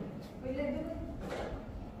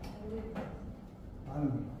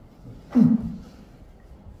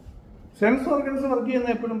 Sense organs work ചെയ്യുന്ന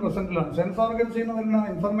എപ്പോഴും പ്രസന്റിലാണ്. സെൻസ് ഓർഗൻസിൽ നിന്ന് വരുന്ന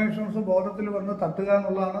ഇൻഫർമേഷൻസ് ബോധത്തിൽ വന്ന് തട്ടുക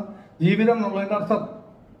എന്നുള്ളതാണ് ജീവിതം എന്നുള്ളതിന്റെ അർത്ഥം.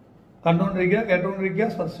 കണ്ടുകൊണ്ടിരിക്കുക, കേട്ടുകൊണ്ടിരിക്കുക,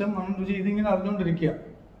 സ്പർശം മണം രുചി ഇതിങ്ങനെ അറിഞ്ഞുകൊണ്ടിരിക്കുക,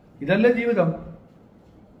 ഇതല്ലേ ജീവിതം.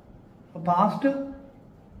 പാസ്റ്റ്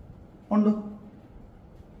ഉണ്ട്.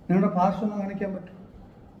 നിങ്ങളുടെ പാസ്റ്റ് ഒന്ന് കാണിക്കാൻ പറ്റും?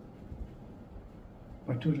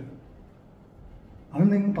 പറ്റൂല. അത്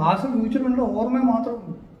നിങ്ങൾ പാസ്റ്റ് ഫ്യൂച്ചർ നിങ്ങളുടെ ഓർമ്മ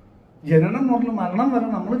മാത്രമേ. ജനനം മുതൽ മരണം വരെ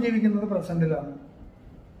നമ്മൾ ജീവിക്കുന്നത് പ്രസന്റിലാണ്.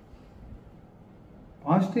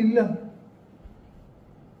 പാസ്റ്റ് ഇല്ല.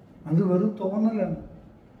 അത് വെറും തോന്നലാണ്.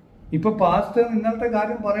 ഇപ്പൊ പാസ്റ്റ് ഇന്നത്തെ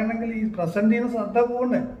കാര്യം പറയണമെങ്കിൽ ഈ പ്രസന്റിൽ നിന്ന് ശ്രദ്ധ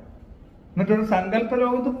പോകണ്ടേ? എന്നിട്ടൊരു സങ്കല്പ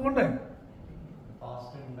ലോകത്ത് പോകണ്ടേ?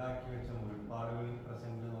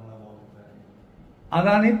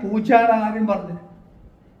 അതാണ് ഈ പൂച്ചയുടെ കാര്യം പറഞ്ഞത്.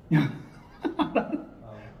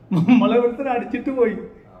 നമ്മളെ ഒരുത്തർ അടിച്ചിട്ട് പോയി,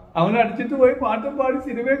 അവൻ അടിച്ചിട്ട് പോയി പാട്ടും പാടി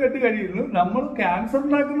സിനിമയെ കെട്ട് കഴിയുന്നു. നമ്മൾ ക്യാൻസർ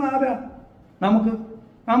ഉണ്ടാക്കുന്ന ആരാ? നമുക്ക്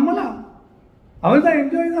നമ്മളാ. അവൻ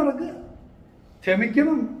എൻജോയ് ചെയ്ത് നടക്കുക.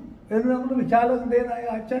 ക്ഷമിക്കണം എന്ന് നമ്മുടെ വിശാലതയായ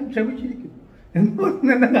അച്ഛൻ ക്ഷമിച്ചിരിക്കുന്നു എന്ന്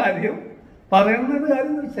പറയുന്ന കാര്യം പറയുന്നത്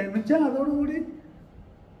കാര്യം ക്ഷമിച്ചാൽ അതോടുകൂടി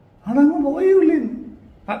അതങ്ങ് പോയി ഉള്ളിൽ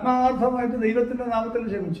ആത്മാർത്ഥമായിട്ട് ദൈവത്തിന്റെ നാമത്തിൽ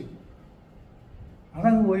ക്ഷമിച്ചു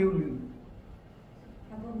അതങ്ങ് പോയി ഉള്ളിൽ.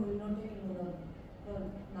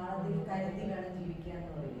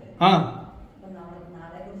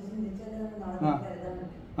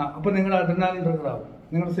 അപ്പൊ നിങ്ങളുടെ അഡ്രിനാലിൻ ട്രിഗർ ആവും,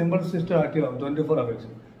 നിങ്ങളുടെ സിമ്പിൾ സിസ്റ്റം ആക്റ്റീവ് ആവും. 24 hours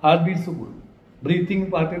ഹാർട്ട് ബീറ്റ്സ് കൂടും, ബ്രീത്തിങ്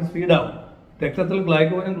പാറ്റേൺ സ്പീഡ് ആവും, രക്തത്തിൽ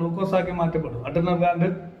ഗ്ലൈക്കോജൻ ഗ്ലൂക്കോസ് ആക്കി മാറ്റപ്പെടും.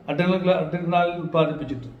 അഡ്രിനാലിൻ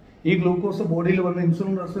ഉത്പാദിപ്പിച്ചിട്ട് ഈ ഗ്ലൂക്കോസ് ബോഡിയിൽ വന്ന്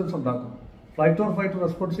ഇൻസുലിൻ റെസിസ്റ്റൻസ് ഉണ്ടാക്കും. Fight or fight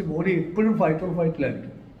response. Body എപ്പോഴും ഫൈറ്റ് ഓർ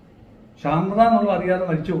ഫൈറ്റിലായിരിക്കും. ശാന്തത എന്നുള്ള അറിയാതെ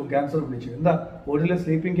മരിച്ചു പോകും ക്യാൻസർ പിടിച്ച്. എന്താ? ബോഡിയിലെ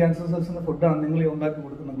സ്ലീപ്പിംഗ് ക്യാൻസർ സെൽസിന്റെ ഫുഡാണ് നിങ്ങൾ ഉണ്ടാക്കി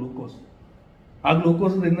കൊടുക്കുന്ന ഗ്ലൂക്കോസ്. ആ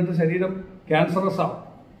ഗ്ലൂക്കോസ് തിന്നിട്ട് ശരീരം ക്യാൻസറസ് ആവും.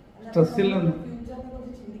 സ്ട്രെസ്സിൽ നിന്ന്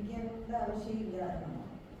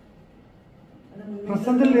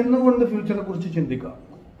പ്രസന്റിൽ നിന്നുകൊണ്ട് ഫ്യൂച്ചറെ കുറിച്ച് ചിന്തിക്കാം.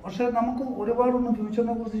 പക്ഷെ നമുക്ക് ഒരുപാടൊന്നും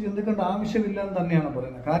ഫ്യൂച്ചറിനെ കുറിച്ച് ചിന്തിക്കേണ്ട ആവശ്യമില്ല എന്ന് തന്നെയാണ്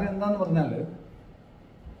പറയുന്നത്. കാര്യം എന്താന്ന് പറഞ്ഞാൽ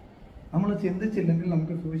നമ്മൾ ചിന്തിച്ചില്ലെങ്കിൽ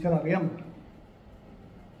നമുക്ക് ഫ്യൂച്ചർ അറിയാൻ പറ്റും.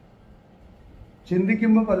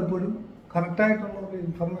 ചിന്തിക്കുമ്പോൾ പലപ്പോഴും കറക്റ്റായിട്ടുള്ള ഒരു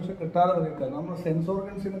ഇൻഫർമേഷൻ കിട്ടാതെ വരിക. നമ്മൾ സെൻസ്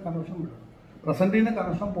ഓർഗൻസിന് കണക്ഷൻ വിടും. പ്രസന്റിൽ നിന്ന്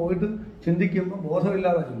കണക്ഷൻ പോയിട്ട് ചിന്തിക്കുമ്പോൾ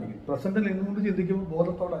ബോധമില്ലാതെ ചിന്തിക്കും. പ്രസന്റിൽ നിന്നുകൊണ്ട് ചിന്തിക്കുമ്പോൾ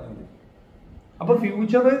ബോധത്തോടാണ് ചിന്തിക്കും. അപ്പോൾ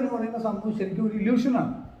ഫ്യൂച്ചർ എന്ന് പറയുന്ന സംഭവം ശരിക്കും ഒരു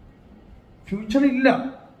ഇല്യൂഷനാണ്. ഫ്യൂച്ചർ ഇല്ല.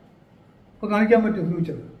 ഇപ്പൊ കാണിക്കാൻ പറ്റും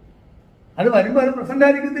ഫ്യൂച്ചർ? അത് വരുമ്പോൾ അത് പ്രസന്റ്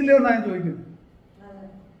ആയിരിക്കത്തില്ല എന്നാണ് ഞാൻ ചോദിക്കുന്നത്.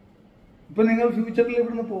 ഇപ്പൊ നിങ്ങൾ ഫ്യൂച്ചറിൽ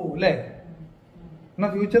ഇവിടുന്ന് പോകും അല്ലേ? എന്നാൽ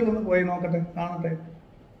ഫ്യൂച്ചറിലൊന്ന് പോയി നോക്കട്ടെ, കാണട്ടെ.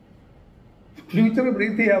 ഫ്യൂച്ചർ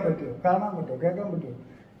ബ്രീത്ത് ചെയ്യാൻ പറ്റുമോ, കാണാൻ പറ്റുമോ, കേൾക്കാൻ പറ്റുമോ?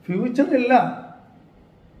 ഫ്യൂച്ചറില്ല.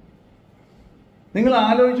 നിങ്ങൾ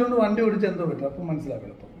ആലോചിച്ചുകൊണ്ട് വണ്ടി ഓടിച്ച് എന്തോ പറ്റും, അപ്പം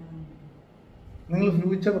മനസ്സിലാക്കണം. അപ്പം നിങ്ങൾ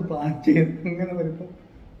ഫ്യൂച്ചർ പ്ലാൻ ചെയ്ത് ഇങ്ങനെ വരുമ്പോൾ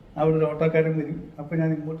അവിടെ ഒരു ഓട്ടോക്കാരൻ വരും, അപ്പം ഞാൻ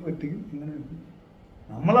ഇങ്ങോട്ട് വെട്ടിക്കും, ഇങ്ങനെ വെക്കും.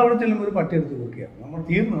 നമ്മളവിടെ ചെല്ലുമ്പോൾ ഒരു പട്ടി എടുത്ത് കൊടുക്കുക, നമ്മൾ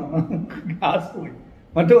തീർന്നു, നമ്മൾ ഗ്യാസ് പോയി.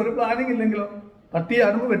 മറ്റൊരു പ്ലാനിങ് ഇല്ലെങ്കിലോ പട്ടി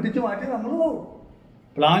ആടുമ്പോൾ വെട്ടിച്ച് മാറ്റി നമ്മൾ പോകും.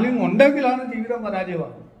 പ്ലാനിങ് ഉണ്ടെങ്കിലാണ് ജീവിതം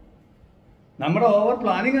പരാജയമാകുന്നത്. നമ്മുടെ ഓവർ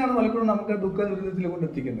പ്ലാനിങ് ആണ് പലപ്പോഴും നമുക്ക് ദുഃഖ ദുരിതത്തിൽ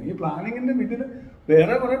കൊണ്ടെത്തിക്കുന്നത്. ഈ പ്ലാനിങ്ങിന്റെ പിന്നിൽ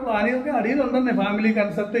വേറെ കുറെ പ്ലാനിങ് ഒക്കെ അടിയിലുണ്ടെന്നേ. ഫാമിലി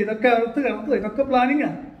കൺസെപ്റ്റ് ഇതൊക്കെ കിടത്ത് ഇതൊക്കെ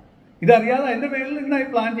പ്ലാനിങ്ങാണ്. ഇതറിയാതെ അതിന്റെ പേരിൽ ഇങ്ങനെ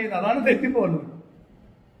പ്ലാൻ ചെയ്യുന്നത്, അതാണ് തെറ്റിപ്പോകുന്നത്.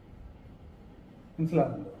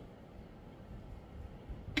 മനസ്സിലാകുന്നുണ്ടോ?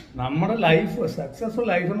 നമ്മുടെ ലൈഫ് സക്സസ്ഫുൾ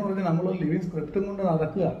ലൈഫ് എന്ന് പറഞ്ഞാൽ നമ്മൾ ലിവിങ് സ്ക്രിപ്റ്റും കൊണ്ട്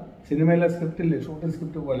നടക്കുക. സിനിമയിലെ സ്ക്രിപ്റ്റ് ഇല്ലേ, ഷൂട്ടിംഗ്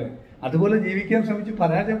സ്ക്രിപ്റ്റ് പോലെ അതുപോലെ ജീവിക്കാൻ ശ്രമിച്ച്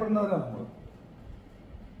പരാജയപ്പെടുന്നവരാണ് നമ്മൾ.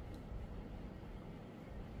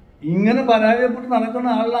 ഇങ്ങനെ പരാജയപ്പെട്ട് നടക്കുന്ന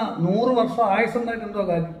ആളിനാ 100 വർഷം ആയുസ്സുണ്ടായിട്ട് എന്തോ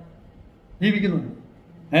കാര്യം ജീവിക്കുന്നുണ്ട്.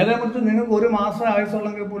 നേരെ മറിച്ച് നിങ്ങൾക്ക് 1 മാസം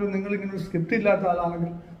ആയുസ്സുള്ളെങ്കിൽ പോലും നിങ്ങൾ ഇങ്ങനെ ഒരു സ്ക്രിപ്റ്റ് ഇല്ലാത്ത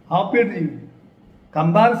ആളാണെങ്കിൽ ഹാപ്പിയായിട്ട് ജീവിക്കും.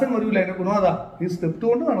 കമ്പാരിസൺ വരില്ല. അതിന്റെ ഗുണമതാ, ഈ സ്ക്രിപ്റ്റ്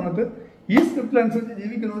കൊണ്ട് നടന്നിട്ട് ഈ സ്ക്രിപ്റ്റിനനുസരിച്ച്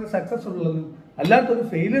ജീവിക്കുന്നവർ സക്സസ് ഉള്ളതെന്നും അല്ലാത്തൊരു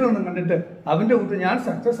ഫെയിലിയർ ഒന്നും കണ്ടിട്ട് അവന്റെ കൂട്ട് ഞാൻ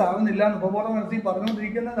സക്സസ് ആവുന്നില്ല എന്ന് ഉപബോധം മനസ്സിൽ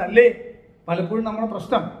പറഞ്ഞുകൊണ്ടിരിക്കുന്നതല്ലേ പലപ്പോഴും നമ്മുടെ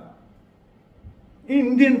പ്രശ്നം. ഈ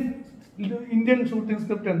ഇന്ത്യൻ ഷൂട്ടിംഗ്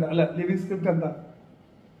സ്ക്രിപ്റ്റ് എന്താ, അല്ല ലിവിങ് സ്ക്രിപ്റ്റ് എന്താ?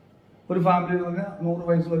 ഒരു ഫാമിലി എന്ന് പറഞ്ഞാൽ 100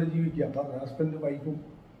 വയസ്സ് വരെ ജീവിക്കുക. അപ്പം ഹസ്ബൻഡ് വൈഫും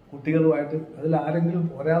കുട്ടികളുമായിട്ട് അതിൽ ആരെങ്കിലും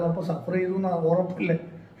ഒരാളപ്പോൾ സഫർ ചെയ്തു എന്ന് ഉറപ്പില്ലേ,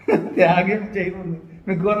 ത്യാഗം ചെയ്തു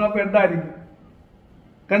മിക്കവാറും അപ്പം എന്തായിരിക്കും?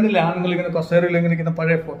 കണ്ടില്ലേ ആണുങ്ങൾ ഇങ്ങനെ കസേരയിൽ ഇങ്ങനെ ഇരിക്കുന്ന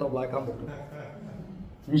പഴയ ഫോട്ടോ ബ്ലാക്കാൻ പറ്റും,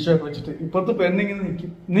 മീശയൊക്കെ വെച്ചിട്ട്. ഇപ്പോഴത്തെ പെണ്ണിങ്ങനെ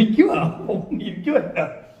ഇരിക്കുവല്ല,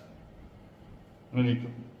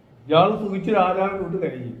 ഇയാൾ സുഖിച്ച് ആരാളും കൊണ്ട്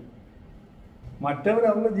കഴിയും. മറ്റവർ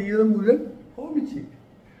അവരുടെ ജീവിതം മുഴുവൻ ഹോമിച്ച്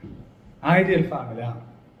ഐഡിയൽ ഫാമിലിയാണ്.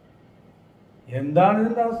 എന്താണ്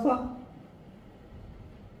ഇതിന്റെ അവസ്ഥ?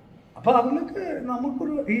 അപ്പൊ അവർക്ക്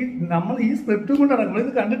നമുക്കൊരു നമ്മൾ ഈ സ്ക്രിപ്റ്റും കൊണ്ടാണ്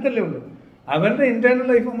നമ്മളിത് കണ്ടിട്ടല്ലേ ഉള്ളൂ. അവരുടെ ഇന്റേണൽ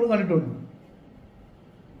ലൈഫ് നമ്മൾ കണ്ടിട്ടുണ്ട്.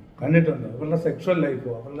 അവരുടെ സെക്ഷൽ ലൈഫോ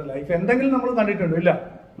അവരുടെ ലൈഫ് എന്തെങ്കിലും നമ്മൾ കണ്ടിട്ടുണ്ടോ? ഇല്ല.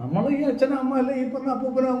 നമ്മൾ ഈ അച്ഛനും അമ്മ അല്ലെ ഈ പറഞ്ഞ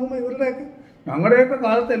അപ്പൂപ്പനും അമ്മൂമ്മ ഇവരുടെയൊക്കെ ഞങ്ങളുടെയൊക്കെ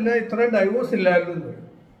കാലത്തല്ല ഇത്രയും ഡൈവോഴ്സ് ഇല്ലായിരുന്നു എന്ന് പറയും.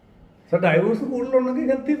 സോ ഡൈവോഴ്സ് കൂടുതലുണ്ടെങ്കിൽ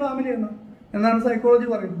ഹെൽത്തി ഫാമിലിയാണ് എന്നാണ് സൈക്കോളജി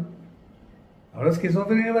പറയുന്നത്. അവിടെ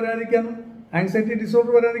സ്കിസോഫ്രീനിയ വരാതിരിക്കാനും ആങ്സൈറ്റി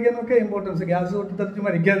ഡിസോർഡർ വരാതിരിക്കാനും ഒക്കെ ഇമ്പോർട്ടൻസ്, ഗ്യാസ് പൊട്ടിത്തെറിച്ച്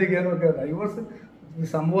മരിക്കാതിരിക്കാനും ഒക്കെ. ഡൈവോഴ്സ്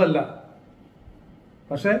സംഭവമല്ല.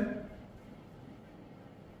 പക്ഷെ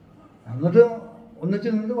എന്നിട്ട് ഒന്നിച്ച്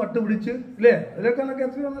നിന്ന് വട്ട് പിടിച്ച് ഇല്ലേ, അതിലൊക്കെ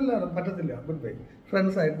എത്രയൊന്നല്ല പറ്റത്തില്ല. ഗുഡ് ബൈ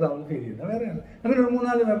ഫ്രണ്ട്സ് ആയിട്ട് നമ്മൾ ഫീൽ ചെയ്യുന്നത് വേറെയാണ്. അങ്ങനെ ഒരു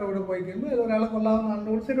 3-4 പേരുടെ കൂടെ പോയി കഴിയുമ്പോൾ ഒരാളെ കൊള്ളാവുന്ന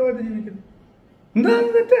ആളുകൾ സ്ഥിരമായിട്ട് ജീവിക്കുന്നു. എന്താണ്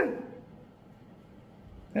തെറ്റ്?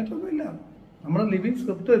 തെറ്റൊന്നുമില്ല. നമ്മുടെ ലിവിങ്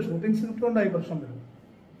സ്ക്രിപ്റ്റ് ഷൂട്ടിംഗ് സ്ക്രിപ്റ്റ് കൊണ്ടായി പ്രശ്നം വരും.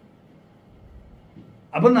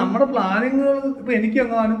 അപ്പൊ നമ്മുടെ പ്ലാനിങ്ങുകൾ ഇപ്പൊ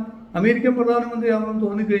എനിക്കെങ്ങാനും അമേരിക്കൻ പ്രധാനമന്ത്രി ആണെന്ന്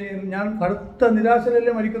തോന്നിക്കഴിഞ്ഞാൽ ഞാൻ കടുത്ത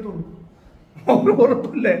നിരാശരല്ലേ മരിക്കത്തുള്ളൂ.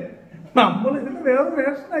 ഉറപ്പില്ലേ? നമ്മൾ ഇതിന് വേറെ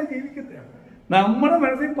വേഷനായി ജീവിക്കുന്നതാണ്. നമ്മുടെ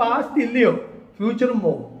മനസ്സിൽ പാസ്റ്റ് ഇല്ലയോ ഫ്യൂച്ചറും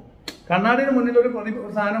പോകും. കണ്ണാടിയുടെ മുന്നിൽ ഒരു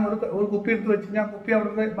സാധനം ഒരു കുപ്പി എടുത്ത് വെച്ച് ഞാൻ കുപ്പി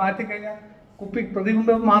അവിടെ മാറ്റിക്കഴിഞ്ഞാൽ കുപ്പി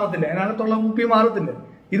പ്രതിബിംബം മാറത്തില്ല, അതിനകത്തുള്ള കുപ്പി മാറത്തില്ല.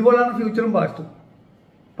 ഇതുപോലെയാണ് ഫ്യൂച്ചറും പാസ്റ്റും.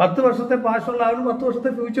 10 വർഷത്തെ പാസ്റ്റുള്ള ആളും 10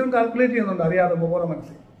 വർഷത്തെ ഫ്യൂച്ചറും കാൽക്കുലേറ്റ് ചെയ്യുന്നുണ്ട് അറിയാതെ പോലെ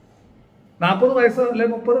മനസ്സിൽ. 40 വയസ്സ് അല്ലെ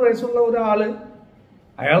 30 വയസ്സുള്ള ഒരാള്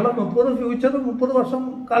അയാളുടെ 30 ഫ്യൂച്ചർ 30 വർഷം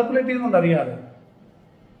കാൽക്കുലേറ്റ് ചെയ്യുന്നുണ്ട് അറിയാതെ.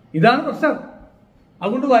 ഇതാണ് പ്രശ്നം.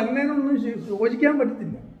 അതുകൊണ്ട് വരുന്നതിനൊന്നും യോജിക്കാൻ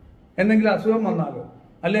പറ്റത്തില്ല. എന്തെങ്കിലും അസുഖം വന്നാലോ,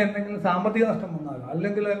 അല്ലെ എന്തെങ്കിലും സാമ്പത്തിക നഷ്ടം വന്നാലോ,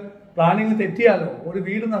 അല്ലെങ്കിൽ പ്ലാനിങ് തെറ്റിയാലോ, ഒരു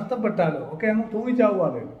വീട് നഷ്ടപ്പെട്ടാലോ ഒക്കെ അങ്ങ്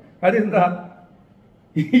തൂങ്ങിച്ചാവുകയാണ്. കാര്യം എന്താ?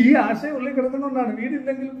 ഈ ആശയം ഉള്ളിൽ കിടക്കുന്നതുകൊണ്ടാണ്.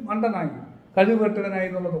 വീടില്ലെങ്കിൽ മണ്ടനായി കഴിവുകെട്ടവനായി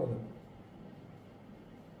എന്നുള്ള തോന്നൽ.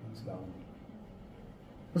 മനസ്സിലാവുന്നു?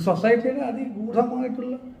 സൊസൈറ്റിയുടെ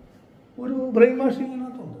അതിഗൂഢമായിട്ടുള്ള ഒരു ബ്രെയിൻ വാഷിങ്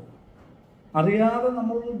അതിനകത്തുണ്ട്. അറിയാതെ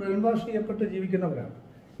നമ്മൾ ബ്രെയിൻ വാഷ് ചെയ്യപ്പെട്ട് ജീവിക്കുന്നവരാണ്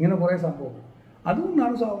ഇങ്ങനെ കുറേ സംഭവങ്ങൾ.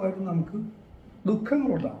 അതുകൊണ്ടാണ് സ്വാഭാവികമായിട്ടും നമുക്ക്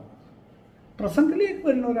ദുഃഖങ്ങളുണ്ടാകുന്നത്. പ്രസന്റിലേക്ക്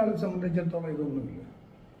വരുന്ന ഒരാളെ സംബന്ധിച്ചിടത്തോളം ഇതൊന്നുമില്ല.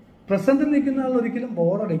 പ്രസന്റിൽ നിൽക്കുന്ന ആൾ ഒരിക്കലും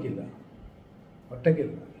ബോറടിക്കില്ല,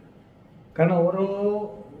 ഒറ്റയ്ക്കില്ല. കാരണം ഓരോ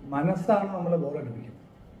മനസ്സാണ് നമ്മളെ ബോറടിപ്പിക്കുന്നത്.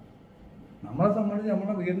 നമ്മളെ സംബന്ധിച്ച്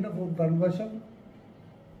നമ്മുടെ വീടിൻ്റെ മുൻവശം,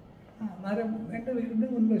 എൻ്റെ വീടിൻ്റെ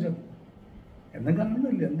മുൻവശം എന്നും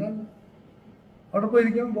കാണുന്നില്ല. എന്താണ് അവിടെ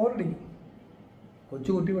പോയിരിക്കുമ്പോൾ ബോറടിക്കും.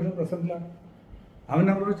 കൊച്ചുകുട്ടി പക്ഷെ പ്രസന്റിലാണ്. അവൻ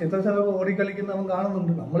നമ്മളൊരു ചിത്രശലഭം ഓടിക്കളിക്കുന്ന അവൻ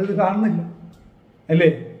കാണുന്നുണ്ട്, നമ്മളിത് കാണുന്നില്ല.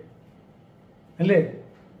 അല്ലേ?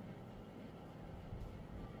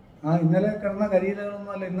 ഇന്നലെ കിടന്ന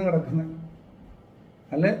കരിയിലകളൊന്നും അല്ല ഇന്ന് കിടക്കുന്നത്.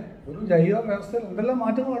 അല്ലെ? ഒരു ജൈവ വ്യവസ്ഥയിൽ എന്തെല്ലാം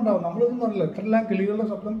മാറ്റങ്ങൾ ഉണ്ടാവും. നമ്മളിതൊന്നും അറിയില്ല. എത്രയെല്ലാം കിളികളുടെ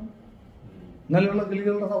ശബ്ദം, ഇന്നലെയുള്ള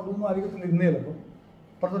കിളികളുടെ ശബ്ദമൊന്നും ആയിരിക്കത്തില്ല ഇന്നേ. ചിലപ്പോൾ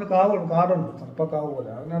അപ്പുറത്തൊരു കാടുണ്ട്, ചെറുപ്പക്കാവ് പോലെ.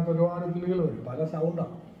 അതിനകത്ത് ഒരുപാട് കിളികൾ വരും, പല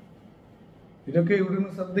സൗണ്ടാണ്. ഇതൊക്കെ ഇവിടെ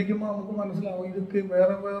നിന്ന് ശ്രദ്ധിക്കുമ്പോൾ നമുക്ക് മനസ്സിലാവും ഇതൊക്കെ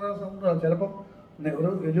വേറെ വേറെ സൗണ്ടാണ്. ചിലപ്പം ഒരു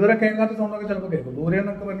ഇതുവരെ കേൾക്കാത്ത സൗണ്ടൊക്കെ ചിലപ്പോൾ കേൾക്കും. ദൂരെ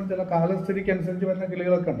നിന്നൊക്കെ വരുന്ന ചില കാലസ്ഥിതിക്ക് അനുസരിച്ച് വരുന്ന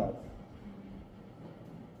കിളികളൊക്കെ ഉണ്ടാവും.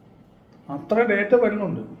 അത്ര ഡേറ്റ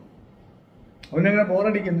വരുന്നുണ്ട്. അവനെങ്ങനെ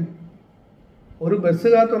ബോറടിക്കുന്നു? ഒരു ബസ്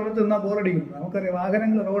കാത്തുള്ളത് തിന്നാൽ ബോറടിക്കും. നമുക്കറിയാം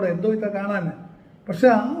വാഹനങ്ങൾ റോഡ് എന്തോ ഇത്ര കാണാൻ. പക്ഷെ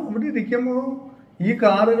അവിടെ ഇരിക്കുമ്പോൾ ഈ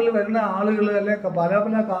കാറുകൾ വരുന്ന ആളുകൾ അല്ലെ പല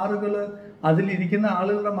പല കാറുകൾ അതിലിരിക്കുന്ന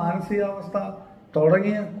ആളുകളുടെ മാനസികാവസ്ഥ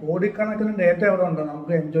തുടങ്ങിയ കോടിക്കണക്കിന് ഡേറ്റ അവിടെ ഉണ്ട്.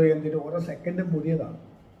 നമുക്ക് എൻജോയ് ചെയ്യാൻ ഓരോ സെക്കൻഡും പുതിയതാണ്.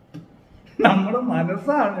 നമ്മുടെ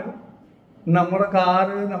മനസ്സാണ് നമ്മുടെ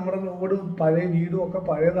കാറ്, നമ്മുടെ റോഡ്, പഴയ വീടും ഒക്കെ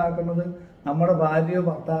പഴയതാക്കുന്നത്. നമ്മുടെ ഭാര്യയോ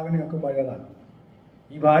ഭർത്താവിനെയും ഒക്കെ പഴയതാക്കും.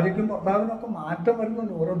 ഈ ഭാര്യയ്ക്കും ഭർത്താവിനും ഒക്കെ മാറ്റം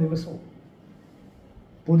വരുന്നുണ്ട് ഓരോ ദിവസവും.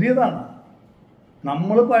 പുതിയതാണ്.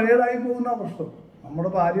 നമ്മൾ പഴയതായി പോകുന്ന പ്രശ്നം. നമ്മുടെ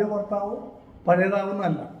ഭാര്യയോ ഭർത്താവോ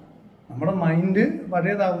പഴയതാവുന്നതല്ല, നമ്മുടെ മൈൻഡ്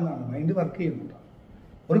പഴയതാവുന്നതാണ്. മൈൻഡ് വർക്ക് ചെയ്യുന്നുണ്ട്.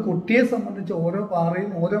 ഒരു കുട്ടിയെ സംബന്ധിച്ച് ഓരോ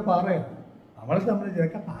പാറയും ഓരോ പാറയാണ്. നമ്മളെ സംബന്ധിച്ച്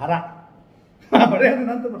ഇതൊക്കെ പാറ, അവിടെയാണ്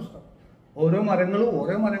ഇതിനകത്ത് പ്രശ്നം. ഓരോ മരങ്ങളും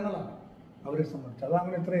ഓരോ മരങ്ങളാണ് അവരെ സംബന്ധിച്ച്.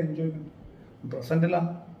 അതങ്ങനെ എത്ര എൻജോയ്മെന്റ്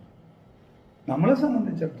പ്രസന്റിലാണ്. നമ്മളെ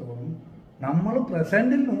സംബന്ധിച്ചിടത്തോളം നമ്മൾ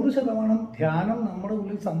പ്രസന്റിൽ 100% ധ്യാനം നമ്മുടെ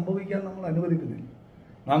ഉള്ളിൽ സംഭവിക്കാൻ നമ്മൾ അനുവദിക്കുന്നില്ല.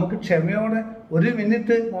 നമുക്ക് ക്ഷമയോടെ 1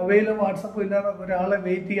 മിനിറ്റ് മൊബൈലോ വാട്സപ്പോ ഇല്ലാതെ ഒരാളെ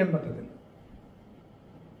വെയിറ്റ് ചെയ്യാൻ പറ്റത്തില്ല.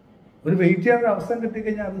 ഒരു വെയിറ്റ് ചെയ്യാൻ ഒരു അവസരം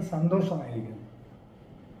കിട്ടിക്കഴിഞ്ഞാൽ അത് സന്തോഷമായിരിക്കും.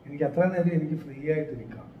 എനിക്ക് അത്ര നേരം എനിക്ക് ഫ്രീ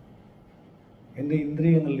ആയിട്ടിരിക്കാം, എൻ്റെ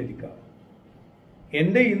ഇന്ദ്രിയങ്ങളിലിരിക്കാം.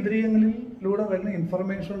 എൻ്റെ ഇന്ദ്രിയങ്ങളിലൂടെ വരുന്ന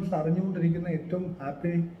ഇൻഫർമേഷൻസ് അറിഞ്ഞുകൊണ്ടിരിക്കുന്ന ഏറ്റവും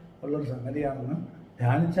ഹാപ്പി ഉള്ളൊരു സംഗതിയാണെന്ന്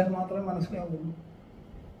ധ്യാനിച്ചാൽ മാത്രമേ മനസ്സിലാവുള്ളൂ.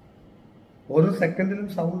 ഓരോ സെക്കൻഡിലും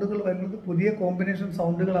സൗണ്ടുകൾ വരുന്നത് പുതിയ കോമ്പിനേഷൻ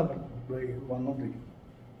സൗണ്ടുകളാണ് വന്നുകൊണ്ടിരിക്കുന്നത്.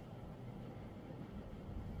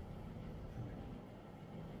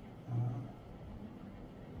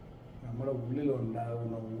 നമ്മുടെ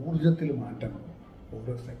ഉള്ളിലുണ്ടാകുന്ന ഊർജത്തിൽ മാറ്റങ്ങൾ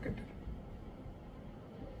ഓരോ സെക്കൻഡിലും.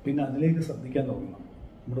 പിന്നെ അതിലേക്ക് ശ്രദ്ധിക്കാൻ തോന്നണം.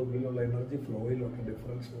 നമ്മുടെ ഉള്ളിലുള്ള എനർജി ഫ്ലോയിലൊക്കെ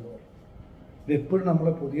ഡിഫറൻസ് വരും. ഇതെപ്പോഴും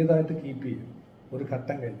നമ്മളെ പുതിയതായിട്ട് കീപ്പ് ചെയ്യും. ഒരു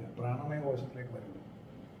ഘട്ടം കഴിഞ്ഞാൽ പ്രാണമയ കോശത്തിലേക്ക് വരുന്നത്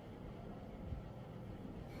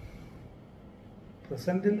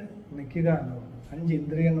പ്രസന്റിൽ നിൽക്കുക എന്നുള്ളത്. 5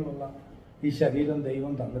 ഇന്ദ്രിയങ്ങളുള്ള ഈ ശരീരം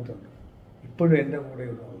ദൈവം തന്നിട്ടുണ്ട്. ഇപ്പോഴും എൻ്റെ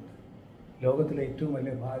കൂടെയുള്ളതുകൊണ്ട് ലോകത്തിലെ ഏറ്റവും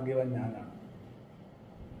വലിയ ഭാഗ്യവാൻ ഞാനാണ്.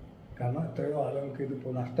 കാരണം എത്രയോ ആളുകൾക്ക്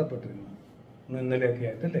ഇതിപ്പോൾ നഷ്ടപ്പെട്ടിരുന്നു ഇന്നലെയൊക്കെ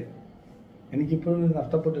ആയിട്ടല്ലേ. എനിക്കിപ്പോഴും ഇത്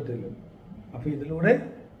നഷ്ടപ്പെട്ടിട്ടില്ല. അപ്പോൾ ഇതിലൂടെ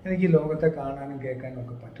എനിക്ക് ലോകത്തെ കാണാനും കേൾക്കാനും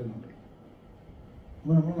ഒക്കെ പറ്റുന്നുണ്ട്.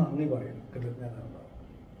 അപ്പോൾ നമ്മൾ നന്ദി പറയണം, കൃതജ്ഞത ഉണ്ടാവും.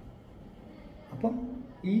 അപ്പം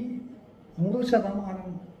ഈ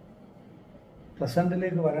 100%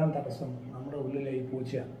 പ്രസന്റിലേക്ക് വരാൻ തടസ്സം നമ്മുടെ ഉള്ളിലെ ഈ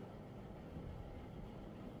പൂച്ചയാണ്.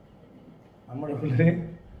 നമ്മുടെ ഉള്ളിലെ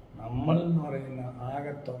നമ്മൾ എന്ന് പറയുന്ന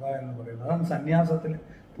ആകെത്തുക എന്ന് പറയുന്നത്, അതാണ് സന്യാസത്തിൽ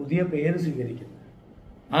പുതിയ പേര് സ്വീകരിക്കുന്നത്.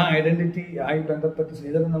 ആ ഐഡന്റിറ്റി ആയി ബന്ധപ്പെട്ട്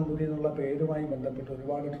ശ്രീധരൻ നമ്പൂതിരി എന്നുള്ള പേരുമായി ബന്ധപ്പെട്ട്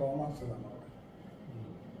ഒരുപാട് ട്രോമാസുകളാണ് അവിടെ.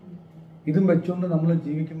 ഇതും വെച്ചുകൊണ്ട് നമ്മൾ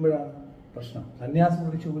ജീവിക്കുമ്പോഴാണ് പ്രശ്നം. സന്യാസം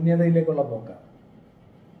ഒരു ശൂന്യതയിലേക്കുള്ള പോക്കാണ്.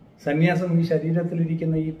 സന്യാസം ഈ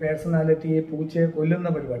ശരീരത്തിലിരിക്കുന്ന ഈ പേഴ്സണാലിറ്റിയെ, പൂച്ചയെ കൊല്ലുന്ന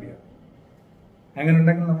പരിപാടിയാണ്. അങ്ങനെ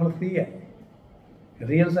ഉണ്ടെങ്കിൽ നമ്മൾ ഫ്രീ ആയി.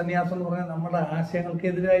 റിയൽ സന്യാസം എന്ന് പറഞ്ഞാൽ നമ്മുടെ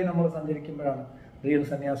ആശയങ്ങൾക്കെതിരായി നമ്മൾ സഞ്ചരിക്കുമ്പോഴാണ് റിയൽ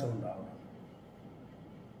സന്യാസം ഉണ്ടാവുന്നത്.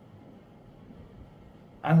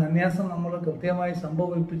 ആ സന്യാസം നമ്മൾ കൃത്യമായി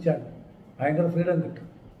സംഭവിപ്പിച്ചാൽ ഭയങ്കര ഫ്രീഡം കിട്ടും.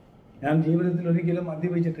 ഞാൻ ജീവിതത്തിൽ ഒരിക്കലും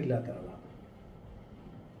മദ്യപിച്ചിട്ടില്ലാത്ത ആളാണ്.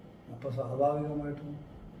 അപ്പോൾ സ്വാഭാവികമായിട്ടും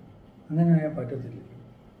അങ്ങനെ ആയാൽ പറ്റത്തില്ല.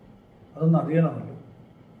 അതൊന്നും അറിയണമല്ലോ.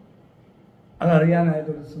 അതറിയാനായിട്ട്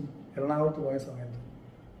ഒരു ദിവസം എറണാകുളത്ത് പോയ സമയത്ത്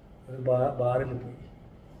ഒരു ബാറിൽ പോയി.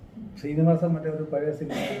 ശ്രീനിവാസൻ മറ്റേ ഒരു പഴയ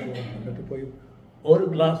സിനിമയിൽ എന്നിട്ട് പോയി ഒരു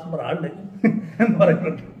ഗ്ലാസ് ബ്രാൻഡ് എന്ന്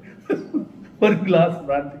പറയുന്നുണ്ട്. ഒരു ഗ്ലാസ്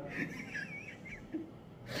ബ്രാൻഡ്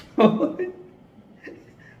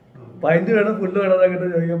പൈൻറ്റ് വേണം, ഫുള്ള് വേണം എന്നൊക്കെ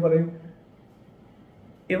ചോദിക്കാൻ പറയും.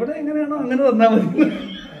 ഇവിടെ എങ്ങനെയാണോ അങ്ങനെ തന്നാ മതി,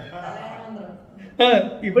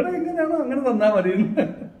 ഇവിടെ എങ്ങനെയാണോ അങ്ങനെ തന്നാ മതി.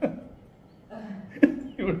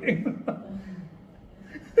 ഇവിടെ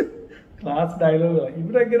ക്ലാസ് ഡയലോഗാണ്.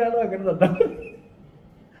 ഇവിടെ എങ്ങനെയാണോ അങ്ങനെ തന്നാ മതി.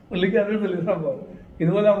 പുള്ളിക്ക് അതൊരു വലിയ സംഭവം.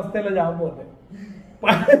 ഇതുപോലെ അവസ്ഥയല്ല ഞാൻ പോട്ടെ,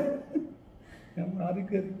 ഞാൻ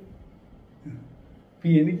മാറിക്കറി.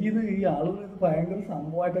 ഇപ്പം എനിക്കിത് ഈ ആളുകൾ ഇത് ഭയങ്കര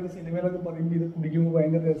സംഭവമായിട്ടൊക്കെ സിനിമയിലൊക്കെ പറയുമ്പോൾ ഇത് കുടിക്കുമ്പോൾ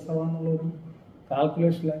ഭയങ്കര രസമാണെന്നുള്ളൊരു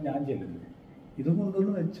കാൽക്കുലേഷനിലാണ് ഞാൻ ചെല്ലുന്നത്. ഇത്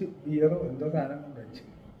കൊണ്ടുവന്ന് വെച്ച് ബിയറോ എന്തോ സാധനം കൊണ്ട് വെച്ച്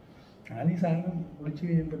ഞാൻ ഈ സാധനം കുടിച്ച്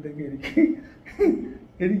കഴിയുമ്പോഴത്തേക്ക്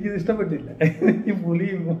എനിക്കിത് ഇഷ്ടപ്പെട്ടില്ല. ഈ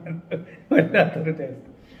പുളിയും വല്ലാത്തൊരു ടേസ്റ്റ്.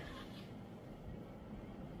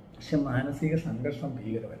 പക്ഷെ മാനസിക സംഘർഷം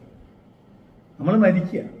ഭീകരമല്ല. നമ്മൾ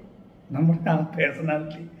മരിക്കുക, നമ്മുടെ ആ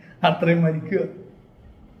പേഴ്സണാലിറ്റി അത്രയും മരിക്കുക.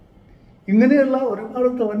 ഇങ്ങനെയുള്ള ഒരുപാട്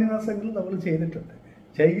തോന്നിവാസങ്ങൾ നമ്മൾ ചെയ്തിട്ടുണ്ട്.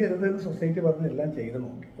 ചെയ്യരുതെന്ന് സൊസൈറ്റി പറഞ്ഞ് എല്ലാം ചെയ്ത്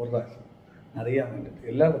നോക്കി ഒരു പ്രാവശ്യം അറിയാൻ വേണ്ടിയിട്ട്.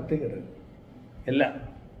 എല്ലാ വൃത്തികേടുകളും എല്ലാം.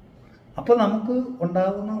 അപ്പോൾ നമുക്ക്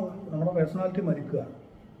ഉണ്ടാകുന്ന നമ്മുടെ പേഴ്സണാലിറ്റി മരിക്കുക.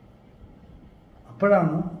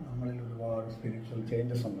 അപ്പോഴാണ് നമ്മളിൽ ഒരുപാട് സ്പിരിച്വൽ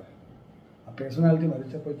ചേഞ്ചസ് ഉണ്ടായത്. ആ പേഴ്സണാലിറ്റി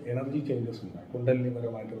മരിച്ചപ്പോൾ എനർജി ചേഞ്ചസ് ഉണ്ടായി,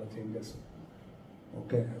 കുണ്ടലിനിപരമായിട്ടുള്ള ചേഞ്ചസ്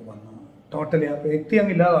ഒക്കെ വന്ന് ടോട്ടലി ആ വ്യക്തി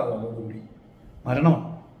അങ്ങ് ഇല്ലാതാകും. അതോടുകൂടി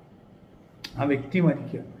മരണമാണ്, ആ വ്യക്തി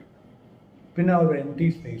മരിക്കുക. പിന്നെ ഒരു എംപ്റ്റി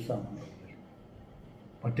സ്പേസാണ്,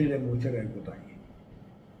 പട്ടിയുടെ പൂച്ചയുടെ കൂട്ടായി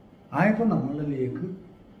ആയപ്പോൾ നമ്മളിലേക്ക്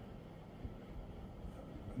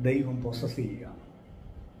ദൈവം പ്രൊസസ് ചെയ്യുകയാണ്,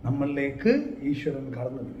 നമ്മളിലേക്ക് ഈശ്വരൻ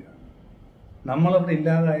കടന്നു വരിക. നമ്മളവിടെ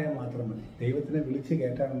ഇല്ലാതായാൽ മാത്രം മതി. ദൈവത്തിനെ വിളിച്ച്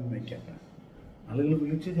കയറ്റാനൊന്നും നിൽക്കണ്ട. ആളുകൾ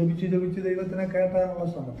വിളിച്ച് ജപിച്ച് ദൈവത്തിനെ കയറ്റാനുള്ള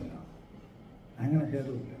ശ്രമത്തിലാണ്. അങ്ങനെ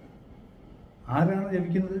കയറില്ല. ആരാണ്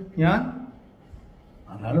ജപിക്കുന്നത്? ഞാൻ.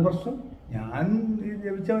 അതാണ് പ്രശ്നം. ഞാൻ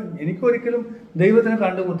ജപിച്ച എനിക്കൊരിക്കലും ദൈവത്തിനെ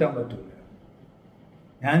കണ്ടുമുട്ടാൻ പറ്റില്ല.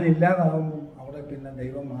 ഞാൻ ഇല്ലാതാവുമ്പോൾ അവിടെ പിന്നെ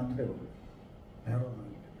ദൈവം മാത്രമേ ഉള്ളൂ, വേറെ ഒന്നുമില്ല.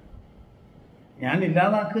 ഞാൻ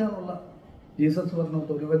ഇല്ലാതാക്കുക എന്നുള്ള ജീസസ്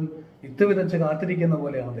പറഞ്ഞത് ഒരുവൻ വിത്ത് വിതച്ച് കാത്തിരിക്കുന്ന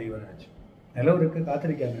പോലെയാണ് ദൈവരാജ്യം. നിലവൊരുക്ക്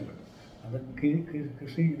കാത്തിരിക്കാനുണ്ട്. അത്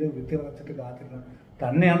കൃഷി ഇത് വിത്ത് വിതച്ചിട്ട് കാത്തിരിക്കണം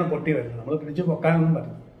തന്നെയാണ് പൊട്ടി വരുന്നത്. നമ്മൾ പിടിച്ച് പൊക്കാനൊന്നും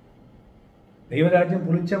പറ്റില്ല. ദൈവരാജ്യം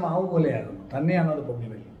പുളിച്ച മാവ് പോലെയാകുന്നു, തന്നെയാണ് അത് പൊങ്ങി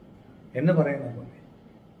വരുന്നത് എന്ന് പറയുന്ന പോലെ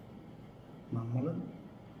നമ്മൾ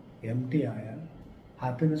എംപ്റ്റി ആയാൽ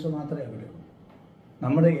ഹാപ്പിനെസ് മാത്രമേ അവിടെ ഉള്ളൂ.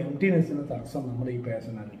 നമ്മുടെ എംപ്റ്റിനെസ്സിന് തടസ്സം നമ്മുടെ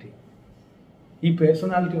ഈ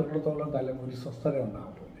പേഴ്സണാലിറ്റി ഉള്ളിടത്തോളം കാലം ഒരു സ്വസ്ഥത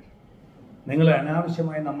ഉണ്ടാകാൻ പോകുന്നില്ല. നിങ്ങൾ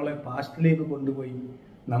അനാവശ്യമായി നമ്മളെ പാസ്റ്റിലേക്ക് കൊണ്ടുപോയി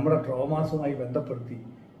നമ്മുടെ ട്രോമാസുമായി ബന്ധപ്പെടുത്തി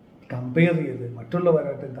കമ്പയർ ചെയ്ത്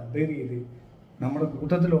മറ്റുള്ളവരായിട്ട് കമ്പയർ ചെയ്ത് നമ്മുടെ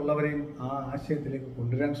കൂട്ടത്തിലുള്ളവരെയും ആ ആശയത്തിലേക്ക്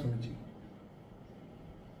കൊണ്ടുവരാൻ ശ്രമിച്ചു.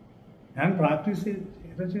 ഞാൻ പ്രാക്ടീസ്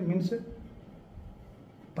ചെയ്ത് മീൻസ്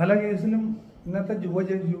പല കേസിലും ഇന്നത്തെ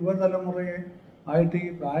യുവതലമുറയെ ആയിട്ട് ഈ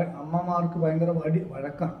അമ്മമാർക്ക് ഭയങ്കര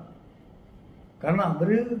വഴക്കാണ്. കാരണം അവർ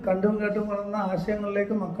കണ്ടും കേട്ടും വളർന്ന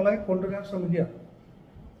ആശയങ്ങളിലേക്ക് മക്കളെ കൊണ്ടുവരാൻ ശ്രമിക്കുക,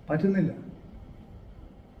 പറ്റുന്നില്ല.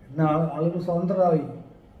 എന്നാൽ ആളുകൾ സ്വതന്ത്രമായി.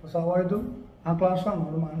 സ്വാഭാവികമായിട്ടും ആ ക്ലാസ്സാണ്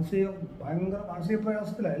അത് ഭയങ്കര മാനസിക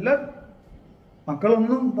പ്രയാസത്തിലാണ് എല്ലാവരും.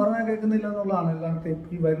 മക്കളൊന്നും പറഞ്ഞാൽ കേൾക്കുന്നില്ല എന്നുള്ളതാണ് എല്ലായിടത്തും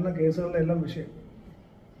ഈ വരുന്ന കേസുകളുടെ എല്ലാം വിഷയം.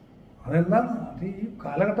 അതെന്താണ്? അത് ഈ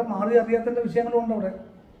കാലഘട്ടം മാറി അറിയാത്തതിൻ്റെ വിഷയങ്ങളുണ്ട് അവിടെ.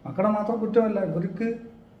 മക്കളെ മാത്രം കുറ്റമല്ല, ഇവർക്ക്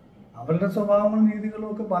അവരുടെ സ്വഭാവങ്ങളും രീതികളും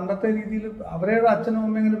ഒക്കെ പണ്ടത്തെ രീതിയിൽ അവരുടെ അച്ഛനും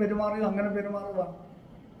അമ്മയും എങ്ങനെ പെരുമാറുക അങ്ങനെ പെരുമാറുക.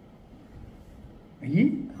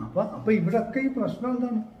 അപ്പൊ ഇവിടെയൊക്കെ ഈ പ്രശ്നം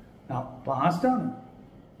എന്താണ്? പാസ്റ്റാണ്.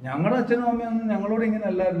 ഞങ്ങളുടെ അച്ഛനും അമ്മയൊന്നും ഞങ്ങളോട് ഇങ്ങനെ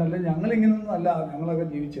അല്ലായിരുന്നു, അല്ലെ ഞങ്ങൾ ഇങ്ങനൊന്നും അല്ല ഞങ്ങളൊക്കെ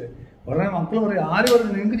ജീവിച്ചത്. ഉടനെ മക്കൾ പറയും, ആര്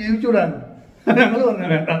പറഞ്ഞു നിങ്ങൾക്ക് ജീവിച്ചുവിടാൻ? ഞങ്ങൾ പറഞ്ഞു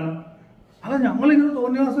വേണ്ടാന്ന്. അല്ല, ഞങ്ങളിങ്ങനെ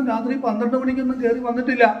തോന്നിയ ദിവസം രാത്രി 12 മണിക്കൊന്നും കയറി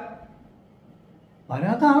വന്നിട്ടില്ല.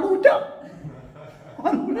 വരാത്ത ആള് കുറ്റം,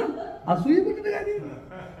 അസൂയപ്പെട്ടിട്ട് കാര്യമില്ല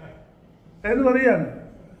എന്ന് പറയാണ്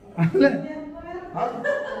അല്ലേ?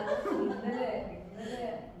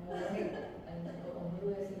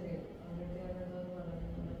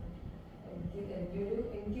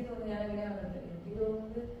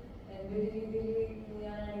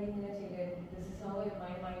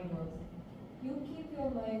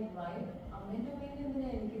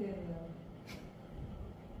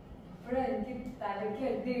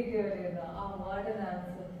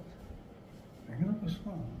 ഭയങ്കര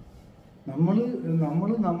പ്രശ്നമാണ്.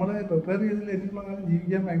 നമ്മളെ പ്രിപ്പയർ ചെയ്തില്ല എനിക്കുള്ള കാലം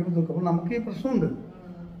ജീവിക്കാൻ ഭയങ്കര ദുഃഖം. അപ്പം നമുക്ക് ഈ പ്രശ്നമുണ്ട്.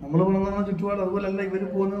 നമ്മൾ വളർന്ന ചുറ്റുപാട് അതുപോലെയല്ല ഇവർ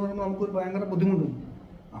പോകുന്നത് പറയുമ്പോൾ നമുക്കൊരു ഭയങ്കര ബുദ്ധിമുട്ടുണ്ട്.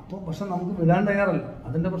 അപ്പോൾ പക്ഷെ നമുക്ക് വിടാൻ തയ്യാറല്ല,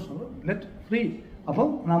 അതിൻ്റെ പ്രശ്നം. Let free. അപ്പം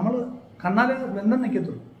നമ്മൾ കണ്ണാലെ ബന്ധം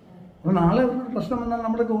നിൽക്കത്തുള്ളൂ. അപ്പോൾ നാളെ ഒരു പ്രശ്നം വന്നാൽ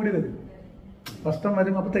നമ്മളൊക്കെ ഓടി വരും, പ്രശ്നം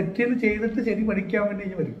വരും. അപ്പോൾ തെറ്റിയത് ചെയ്തിട്ട് ശരി പഠിക്കാൻ വേണ്ടി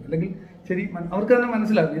ഇനി വരും. അല്ലെങ്കിൽ ശരി അവർക്ക് തന്നെ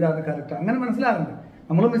മനസ്സിലാകും ഇതാണ് കറക്റ്റ്. അങ്ങനെ മനസ്സിലാകുന്നുണ്ട്.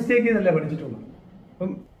 നമ്മൾ മിസ്റ്റേക്ക് ചെയ്തല്ലേ പഠിച്ചിട്ടുള്ളൂ.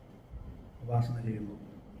 അപ്പം ഉപാസന ചെയ്യുമ്പോൾ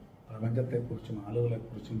പ്രപഞ്ചത്തെക്കുറിച്ചും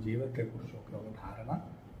ആളുകളെക്കുറിച്ചും ജീവിതത്തെക്കുറിച്ചും ഒക്കെ ഉള്ള ധാരണ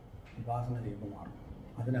ഉപാസന ചെയ്യുമ്പോൾ മാറും.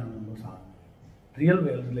 അതിനാണ് നമ്മൾ സാധനം റിയൽ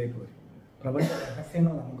വേൾഡിലേക്ക് വരും. പ്രപഞ്ച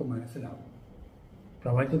രഹസ്യങ്ങൾ നമുക്ക് മനസ്സിലാവും.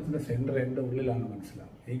 പ്രപഞ്ചത്തിൻ്റെ സെൻറ്റർ എൻ്റെ ഉള്ളിലാണ്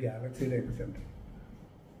മനസ്സിലാവും, ഈ ഗാലക്സിയിലേക്ക് സെൻറ്റർ.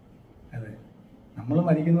 അതെ, നമ്മൾ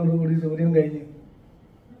മരിക്കുന്നതോടുകൂടി സൂര്യൻ കഴിഞ്ഞ്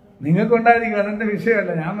നിങ്ങൾക്കുണ്ടായിരിക്കും, അതെൻ്റെ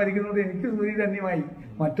വിഷയമല്ല. ഞാൻ മരിക്കുന്നതോട് എനിക്ക് സൂര്യൻ അന്യമായി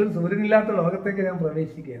മറ്റൊരു സൂര്യനില്ലാത്ത ലോകത്തേക്ക് ഞാൻ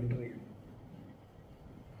പ്രവേശിക്കുക, എൻ്റർ ചെയ്യും.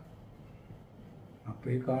 അപ്പോൾ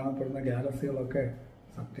ഈ കാണപ്പെടുന്ന ഗാലക്സികളൊക്കെ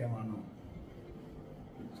സത്യമാണോ?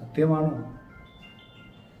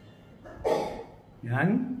 ഞാൻ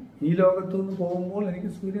ഈ ലോകത്തു നിന്ന് പോകുമ്പോൾ എനിക്ക്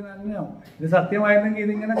സൂര്യൻ അന്യമാവും. ഇത് സത്യമായിരുന്നെങ്കിൽ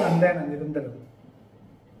ഇതിങ്ങനെ കണ്ടേനെ നിരന്തരം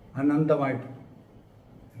അനന്തമായിട്ട്.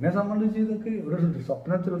 എന്നെ സംബന്ധിച്ച് ഇതൊക്കെ ഒരു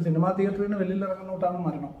സ്വപ്നത്തിൽ ഒരു സിനിമാ തിയേറ്ററിന് വെളിയിലിറങ്ങുന്നോട്ടാണ്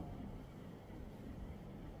മരണം.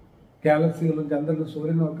 ഗാലക്സികളും ചന്ദ്രനും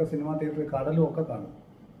സൂര്യനും ഒക്കെ സിനിമാ തിയേറ്ററിൽ കടലും ഒക്കെ കാണും.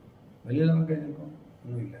 വെളിയിലിറങ്ങി കഴിഞ്ഞപ്പോൾ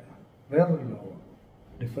ഒന്നുമില്ല, വേറൊരു ലോകം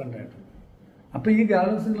ഡിഫറെൻ്റ് ആയിട്ട്. അപ്പോൾ ഈ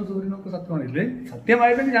ഗാലക്സികളും സൂര്യനും ഒക്കെ സത്യമാണ്. ഇല്ലേ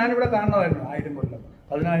സത്യമായിരുന്നെങ്കിൽ ഞാനിവിടെ കാണുന്നതായിരുന്നു 1000 കൊല്ലം,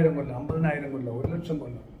 10,000 കൊല്ലം, 50,000 കൊല്ലം, 1,00,000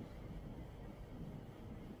 കൊല്ലം.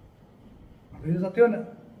 ഇത് സത്യമല്ല.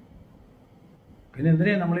 പിന്നെ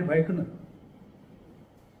എന്തിനാണ് നമ്മളീ ഭയക്കുന്നത്?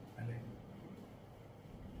 അല്ലേ?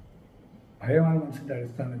 ഭയമാണ് മനസ്സിൻ്റെ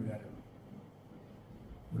അടിസ്ഥാന വികാരം.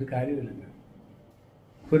 ഒരു കാര്യമില്ല,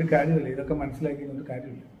 ഒരു കാര്യമില്ല. ഇതൊക്കെ മനസ്സിലാക്കിയ ഒരു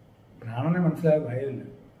കാര്യമില്ല. പ്രാണനെ മനസ്സിലായ ഭയമില്ല.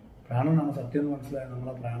 പ്രാണനാണ് സത്യം എന്ന് മനസ്സിലായ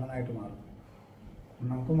നമ്മളെ പ്രാണനായിട്ട് മാറും.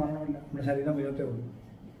 നമുക്ക് മരണമില്ല, നമ്മുടെ ശരീരം വീഴത്തേ ഉള്ളൂ.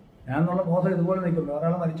 ഞാൻ എന്നുള്ള ബോധം ഇതുപോലെ നിൽക്കുന്നു.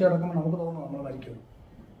 ഒരാൾ മരിച്ചു കിടക്കുമ്പോൾ നമുക്ക് തോന്നുന്നു നമ്മൾ മരിക്കും.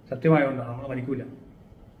 സത്യമായതുകൊണ്ടാണ് നമ്മൾ മരിക്കൂല.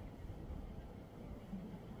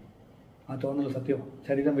 ആ തോന്നൽ സത്യമാണ്.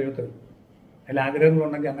 ശരീരം വീഴത്തേ ഉള്ളൂ. അതിൽ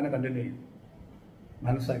ആഗ്രഹങ്ങളുണ്ടെങ്കിൽ അങ്ങനെ കണ്ടിന്യൂ ചെയ്യും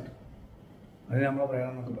മനസ്സായിട്ട്. അതിന് നമ്മളെ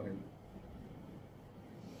പ്രേരണം എന്നൊക്കെ പറയുന്നു.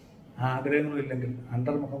 ആ ആഗ്രഹങ്ങളില്ലെങ്കിൽ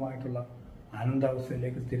അന്തർമുഖമായിട്ടുള്ള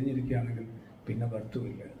ആനന്ദാവസ്ഥയിലേക്ക് തിരിഞ്ഞിരിക്കുകയാണെങ്കിൽ പിന്നെ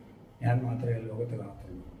ബർത്തുമില്ല. ഞാൻ മാത്രമേ ലോകത്തെ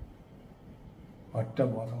കാണത്തുള്ളൂ. ഒറ്റ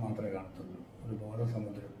ബോധം മാത്രമേ കാണത്തുള്ളൂ. ഒരു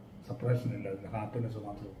ബോധസമുദ്രം, സെപ്പറേഷനില്ല, ഹാപ്പിനെസ്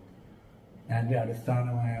മാത്രമേ. എൻ്റെ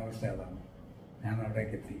അടിസ്ഥാനമായ അവസ്ഥ അതാണ്. ഞാൻ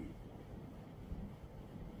അവിടേക്ക് എത്തി.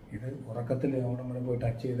 ഇത് ഉറക്കത്തിൽ അവിടെ മുതൽ പോയി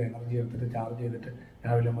ടച്ച് ചെയ്ത് എനർജി എടുത്തിട്ട് ചാർജ് ചെയ്തിട്ട്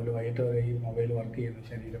രാവിലെ മുതൽ വൈകിട്ട് വരെ ഈ മൊബൈൽ വർക്ക് ചെയ്യുന്ന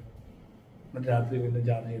ശരീരം, എന്നിട്ട് രാത്രി വീണ്ടും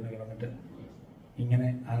ചാർജ് ചെയ്ത് കിടന്നിട്ട് ഇങ്ങനെ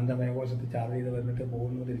ആനന്ദമയകോശത്തിൽ ചാർജ് ചെയ്ത് വന്നിട്ട്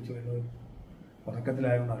പോകുന്നു, തിരിച്ചു വരുന്നത്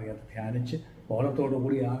ഉറക്കത്തിലായതുകൊണ്ട് അറിയാതെ ധ്യാനിച്ച്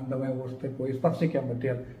ബോധത്തോടുകൂടി ആനന്ദമയകോശത്തെ പോയി സ്പർശിക്കാൻ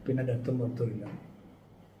പറ്റിയാൽ പിന്നെ ഡെത്തും ബർത്തുമില്ല.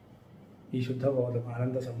 ഈ ശുദ്ധബോധം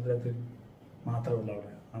ആനന്ദ സമുദ്രത്തിൽ മാത്രമുള്ള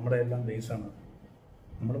അവിടെ നമ്മുടെ എല്ലാം ബേസാണ്.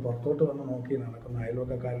 നമ്മൾ പുറത്തോട്ട് വന്ന് നോക്കി നടക്കുന്ന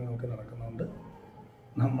അയൽവക്കക്കാരൻ നോക്കി നടക്കുന്നുണ്ട്.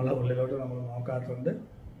 നമ്മളെ ഉള്ളിലോട്ട് നമ്മൾ നോക്കാത്തതുണ്ട്.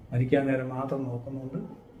 മരിക്കാൻ നേരം മാത്രം നോക്കുന്നുണ്ട്.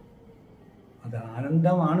 അത്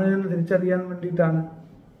ആനന്ദമാണ് എന്ന് തിരിച്ചറിയാൻ വേണ്ടിയിട്ടാണ്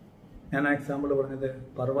ഞാൻ ആ എക്സാമ്പിൾ പറഞ്ഞത്.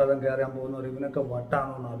 പർവ്വതം കയറാൻ പോകുന്നവർ ഇവനൊക്കെ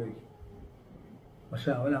വട്ടാണോ എന്ന് ആലോചിക്കും. പക്ഷെ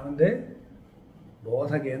അവൻ്റെ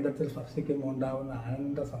ബോധകേന്ദ്രത്തിൽ സ്പർശിക്കുമ്പോൾ ഉണ്ടാകുന്ന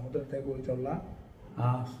ആനന്ദ സമുദ്രത്തെക്കുറിച്ചുള്ള ആ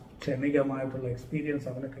ക്ഷണികമായിട്ടുള്ള എക്സ്പീരിയൻസ്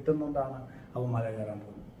അവന് കിട്ടുന്നതുകൊണ്ടാണ് അവൻ മല കയറാൻ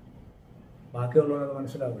പോകുന്നത്. ബാക്കിയുള്ളവരത്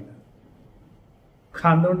മനസ്സിലാവില്ല.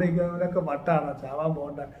 കണ്ടുകൊണ്ടിരിക്കുന്നവരൊക്കെ വട്ടാണ്, ചാവാൻ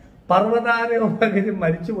പോകണ്ട. പർവ്വതാരോഹകര്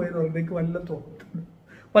മരിച്ചു പോയെന്ന് പറഞ്ഞേക്ക്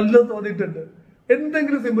വല്ലതും തോന്നിയിട്ടുണ്ട്,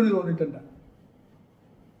 എന്തെങ്കിലും സിമ്പിളി തോന്നിയിട്ടുണ്ട്.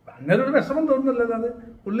 അങ്ങനെ ഒരു വിഷമം തോന്നുന്നില്ല, അത്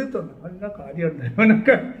ഉള്ളിൽ തോന്നും. നല്ല കാര്യമുണ്ട്,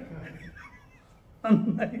 അവനൊക്കെ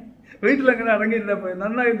നന്നായി വീട്ടിലങ്ങനെ ഇറങ്ങിയില്ല പോയി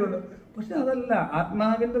നന്നായി തോന്നും. പക്ഷെ അതല്ല,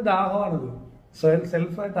 ആത്മാവിൻ്റെ ദാഹമാണത്.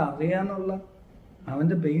 സെൽഫായിട്ട് അറിയാനുള്ള,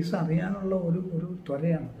 അവൻ്റെ ബേസ് അറിയാനുള്ള ഒരു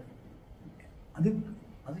ത്വരയാണത്.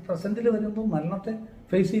 അത് പ്രസന്റിൽ വരുമ്പോൾ, മരണത്തെ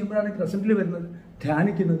ഫേസ് ചെയ്യുമ്പോഴാണ് ഈ പ്രസന്റിൽ വരുന്നത്,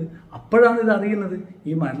 ധ്യാനിക്കുന്നത്. അപ്പോഴാണ് ഇത് അറിയുന്നത്.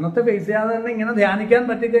 ഈ മരണത്തെ ഫേസ് ചെയ്യാതെ തന്നെ ഇങ്ങനെ ധ്യാനിക്കാൻ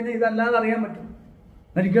പറ്റിക്കഴിഞ്ഞാൽ ഇതല്ലാതെ അറിയാൻ പറ്റും.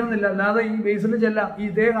 മരിക്കണമെന്നില്ല, അല്ലാതെ ഈ ബേസിൽ ചെല്ലാം, ഈ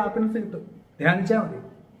ഇതേ ഹാപ്പിനെസ് കിട്ടും, ധ്യാനിച്ചാൽ മതി.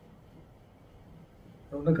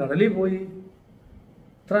 അതുകൊണ്ട് കടലിൽ പോയി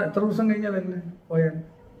എത്ര ദിവസം കഴിഞ്ഞാൽ വരുന്നത് പോയാൽ?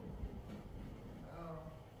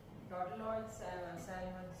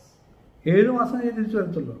 7 മാസം കഴിഞ്ഞ് തിരിച്ചു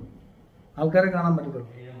വരത്തുള്ളൂ. ആൾക്കാരെ കാണാൻ പറ്റത്തുള്ളൂ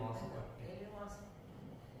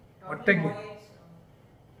ഒറ്റയ്ക്ക്.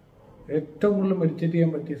 ഏറ്റവും കൂടുതൽ മെഡിറ്റേറ്റ് ചെയ്യാൻ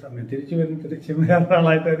പറ്റിയ സമയം തിരിച്ചു വേറെ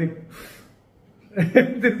ആളായിട്ടായിരിക്കും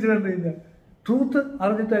തിരിച്ചു വന്നു കഴിഞ്ഞാൽ. ട്രൂത്ത്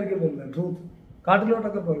അറിഞ്ഞിട്ടായിരിക്കും വരുന്നത്. ട്രൂത്ത്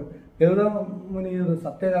കാട്ടിലോട്ടൊക്കെ പോയി ഗൗതമമുനി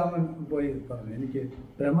സത്യരാമൻ പോയി പറഞ്ഞു, എനിക്ക്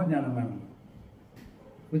ബ്രഹ്മജ്ഞാനം വേണം.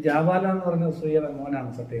 ജാബാല എന്ന് പറഞ്ഞ സ്ത്രീയുടെ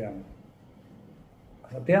മോനാണ് സത്യരാമൻ.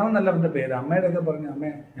 സത്യരാമൻ എന്നല്ല അവൻ്റെ പേര്. അമ്മയുടെയൊക്കെ പറഞ്ഞു,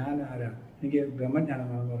 അമ്മേ ഞാൻ ആരാ, എനിക്ക് ബ്രഹ്മജ്ഞാനം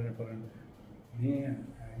വേണമെന്ന് പറഞ്ഞപ്പോൾ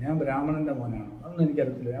ഞാൻ ബ്രാഹ്മണൻ്റെ മോനാണ്. അതൊന്നും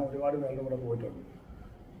എനിക്കറിയത്തില്ല, ഞാൻ ഒരുപാട് പേരുടെ കൂടെ പോയിട്ടുണ്ട്,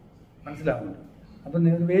 മനസ്സിലാവുന്നുണ്ട്. അപ്പം നീ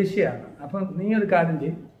ഒരു വേശ്യയാണ്. അപ്പം നീ ഒരു കാര്യം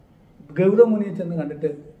ചെയ്യും, ഗൗതമുനിയെ ചെന്ന് കണ്ടിട്ട്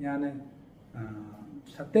ഞാൻ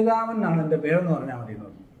സത്യകാമൻ എന്നാണ് എൻ്റെ പേരെന്ന് പറഞ്ഞാൽ മതി എന്ന്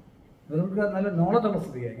പറഞ്ഞു. ഇവർക്ക് നല്ല നോളജുള്ള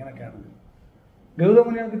സ്ത്രീയാണ് ഇങ്ങനെയൊക്കെയാണ്.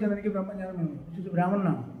 ഗൗതമുനിയൊക്കെ ചെന്ന് എനിക്ക് ബ്രഹ്മജ്ഞാനം വേണം ചോദിച്ചു.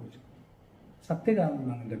 ബ്രാഹ്മണനാണ് ചോദിച്ചു. സത്യകാമൻ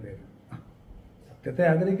എന്നാണ് എൻ്റെ പേര്. സത്യത്തെ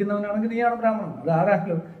ആഗ്രഹിക്കുന്നവനാണെങ്കിൽ നീയാണ് ബ്രാഹ്മണൻ. അത്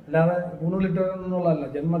ആരായാലും, അല്ലാതെ ഊണുലിട്ടുള്ളതല്ല,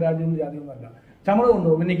 ജന്മരാജ്യം ജാതിയൊന്നുമല്ല. ചമട് കൊണ്ടു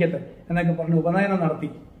ഉന്നയിക്കട്ടെ എന്നൊക്കെ പറഞ്ഞ് ഉപനയനം നടത്തി.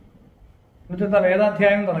 എന്നിട്ടെന്താ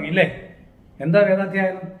വേദാധ്യായം തുടങ്ങിയില്ലേ? എന്താ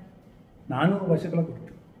വേദാധ്യായം? 400 പശുക്കളെ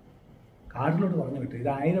കൊടുത്തു, കാട്ടിലോട്ട് പറഞ്ഞു വിട്ടു. ഇത്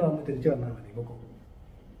 1000 ആകുമ്പോൾ തിരിച്ചു വന്നാൽ മതി, പൊക്കോ.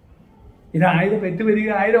 ഇത് 1000 പെറ്റ് വരിക,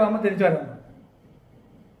 1000 ആകുമ്പോൾ തിരിച്ചു വരാൻ മതി.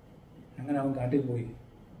 അങ്ങനെ അവൻ കാട്ടിൽ പോയി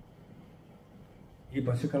ഈ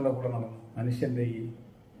പശുക്കളുടെ കൂടെ നടന്നു. മനുഷ്യൻ്റെ ഈ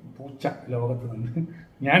പൂച്ച ലോകത്ത് നിന്ന്,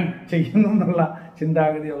 ഞാൻ ചെയ്യുന്നു എന്നുള്ള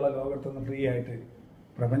ചിന്താഗതിയുള്ള ലോകത്ത് നിന്ന് ഫ്രീ ആയിട്ട്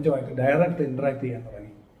പ്രപഞ്ചമായിട്ട് ഡയറക്റ്റ് ഇൻട്രാക്ട് ചെയ്യാൻ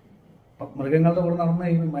തുടങ്ങി. മൃഗങ്ങളുടെ കൂടെ നടന്ന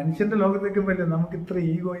ഈ മനുഷ്യന്റെ ലോകത്തേക്ക് പറ്റില്ല. നമുക്ക് ഇത്ര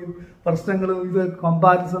ഈഗോയും പ്രശ്നങ്ങളും ഇത്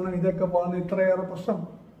കമ്പാരിസണും ഇതൊക്കെ പോകുന്ന ഇത്രയേറെ പ്രശ്നം.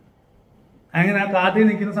 അങ്ങനെ ആ കാട്ടിൽ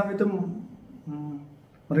നിൽക്കുന്ന സമയത്ത്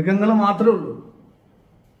മൃഗങ്ങൾ മാത്രമേ ഉള്ളൂ.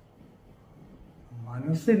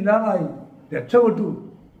 മനസ്സില്ലാതായി, രക്ഷപ്പെട്ടു.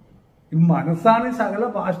 ഈ മനസ്സാണ് ഈ സകല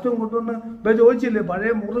പാഷ്ടവും കൊണ്ടുവന്ന് ഇപ്പൊ ചോദിച്ചില്ലേ,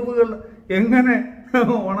 പഴയ മുറിവുകൾ എങ്ങനെ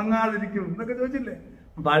ഉണങ്ങാതിരിക്കും എന്നൊക്കെ ചോദിച്ചില്ലേ?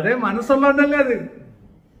 പഴയ മനസ്സുള്ളതല്ലേ അത്,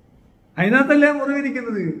 അതിനകത്തല്ലേ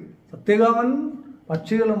മുറിവിരിക്കുന്നത്. സത്യകാമൻ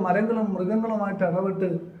പക്ഷികളും മരങ്ങളും മൃഗങ്ങളുമായിട്ട് ഇടപെട്ട്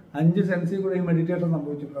 5 സെൻസിൽ കൂടെ ഈ മെഡിറ്റേഷൻ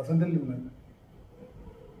സംഭവിച്ചു പ്രസന്റിൽ നിന്ന്.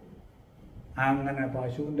 അങ്ങനെ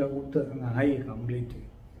പശുവിൻ്റെ കൂട്ട് അങ്ങ് ആയി കംപ്ലീറ്റ്.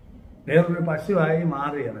 വേറൊരു പശുവായി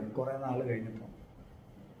മാറിയാണ് കുറേ നാൾ കഴിഞ്ഞപ്പോൾ.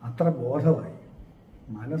 അത്ര ബോധമായി.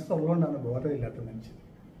 മനസ്സുള്ളതുകൊണ്ടാണ് ബോധമില്ലാത്ത മനുഷ്യൻ.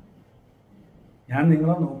 ഞാൻ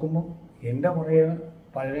നിങ്ങളെ നോക്കുമ്പോൾ എൻ്റെ കുറേ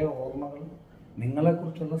പഴയ ഓർമ്മകൾ,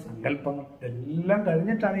 നിങ്ങളെക്കുറിച്ചുള്ള സങ്കല്പങ്ങൾ എല്ലാം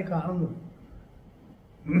കഴിഞ്ഞിട്ടാണ് ഈ കാണുന്നത്.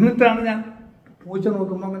 എന്നിട്ടാണ് ഞാൻ പൂച്ച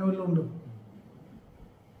നോക്കുമ്പോൾ അങ്ങനെ വല്ലതും ഉണ്ട്.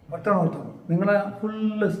 ഒറ്റ നോട്ടം നിങ്ങളെ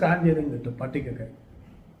ഫുള്ള് സ്കാൻ ചെയ്തും കിട്ടും. പട്ടിക്കൊക്കെ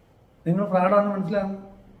നിങ്ങൾ ഫ്രാഡാണെന്ന് മനസ്സിലാകും.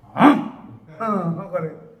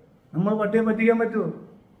 പറയും നമ്മൾ പട്ടിയെ പറ്റിക്കാൻ പറ്റുമോ?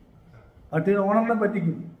 പട്ടി ഓണറിനെ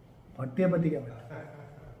പറ്റിക്കും, പട്ടിയെ പറ്റിക്കാൻ പറ്റും.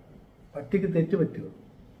 പട്ടിക്ക് തെറ്റ് പറ്റുമോ?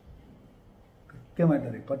 കൃത്യമായിട്ട്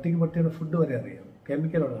അറിയാം. പട്ടിക്ക് പട്ടിയുടെ ഫുഡ് വരെ അറിയാം.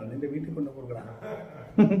 കെമിക്കലുള്ളതാണ്. നിന്റെ വീട്ടിൽ കൊണ്ട് കൊടുക്കണം.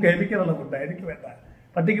 കെമിക്കലുള്ള ഫുഡാണ്, എനിക്ക് വേണ്ട.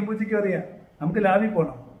 പട്ടിക്ക് പൂച്ചയ്ക്കും അറിയാം. നമുക്ക് ലാബിൽ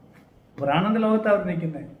പോകണം. പ്രാണന്റെ ലോകത്താണ് അവർ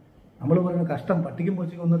നിൽക്കുന്നത്. നമ്മൾ പറയുന്ന കഷ്ടം, പട്ടിക്കും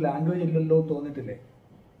പൂച്ചയ്ക്കും ഒന്നും ലാംഗ്വേജ് ഇല്ലല്ലോ എന്ന് തോന്നിട്ടില്ലേ?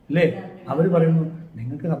 അല്ലേ? അവർ പറയുന്നു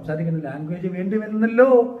നിങ്ങൾക്ക് സംസാരിക്കുന്ന ലാംഗ്വേജ് വേണ്ടി വരുന്നല്ലോ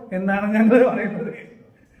എന്നാണ് ഞങ്ങൾ പറയുന്നത്.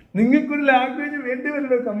 നിങ്ങൾക്കൊരു ലാംഗ്വേജ് വേണ്ടി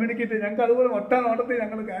വരുമല്ലോ കമ്മ്യൂണിക്കേറ്റ്. ഞങ്ങൾക്ക് അതുപോലെ ഒറ്റ നോട്ടത്തിൽ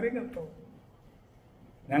ഞങ്ങൾ കാര്യം കേട്ടോ.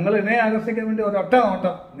 ഞങ്ങൾ ഇണയെ ആകർഷിക്കാൻ വേണ്ടി ഒരൊറ്റ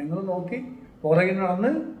നോട്ടം നിങ്ങൾ നോക്കി പുറകിൽ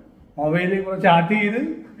നടന്ന് മൊബൈലിൽ കൂടെ ചാറ്റ് ചെയ്ത്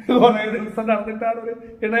കുറേ ദിവസം നടന്നിട്ടാണ് ഒരു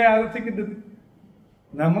ഇണയെ ആകർഷിക്കുന്നത്.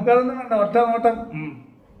 നമുക്കതൊന്നും വേണ്ട, ഒറ്റ നോട്ടം.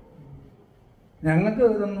 ഞങ്ങൾക്ക്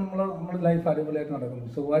ഇതൊന്നും നമ്മുടെ ലൈഫ് അടിപൊളിയായിട്ട് നടക്കുന്നു.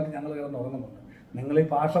 സുഖമായിട്ട് ഞങ്ങൾ കിടന്ന് ഉറങ്ങുന്നുണ്ട്. നിങ്ങൾ ഈ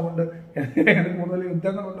ഭാഷ കൊണ്ട് കൂടുതൽ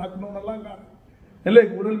യുദ്ധങ്ങൾ ഉണ്ടാക്കുന്നു എന്നുള്ളതാണ് അല്ലേ?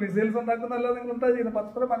 കൂടുതൽ മിസൈൽസ് ഉണ്ടാക്കുന്നല്ല. നിങ്ങൾ എന്താ ചെയ്യുന്നത്?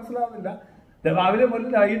 പരസ്പരം മനസ്സിലാവുന്നില്ല. രാവിലെ മുതൽ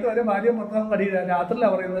വൈകിട്ട് വരെ ഭാര്യയും ഭർത്താവും കടിയില്ല.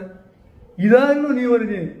 രാത്രിയിലാണ് പറയുന്നത് ഇതായിരുന്നു നീ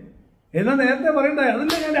പറഞ്ഞ്. എന്നാ നേരത്തെ പറയണ്ടേ?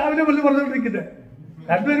 അതല്ല ഞാൻ രാവിലെ മുതൽ പറഞ്ഞുകൊണ്ടിരിക്കുന്നത്.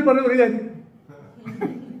 രണ്ടുപേരും പറഞ്ഞ ഒരു കാര്യം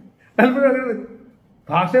താല്പര്യം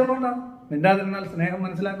ഭാഷയുള്ളതുകൊണ്ടാണ്. മിണ്ടാതിരുന്നാൽ സ്നേഹം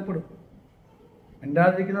മനസ്സിലാക്കപ്പെടും.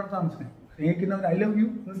 മിണ്ടാതിരിക്കുന്നിടത്താണ് സ്നേഹം. സ്നേഹിക്കുന്നവർ ഐ ലവ് യു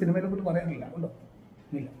എന്ന് സിനിമയിലെ കുറിച്ച് പറയാനില്ല. ഉണ്ടോ?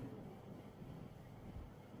 ഇല്ല.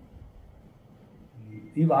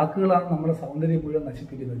 ഈ വാക്കുകളാണ് നമ്മുടെ സൗന്ദര്യം മുഴുവൻ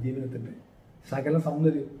നശിപ്പിക്കുന്നത്. ജീവിതത്തിൻ്റെ സകല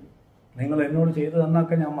സൗന്ദര്യം. നിങ്ങൾ എന്നോട് ചെയ്തു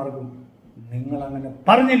തന്നൊക്കെ ഞാൻ മറക്കും. നിങ്ങളങ്ങനെ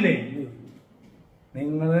പറഞ്ഞില്ലേ?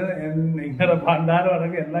 നിങ്ങളുടെ ഭണ്ഡാരം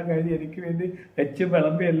അടങ്ങി എല്ലാം കഴിഞ്ഞ് എനിക്ക് വേണ്ടി വെച്ച്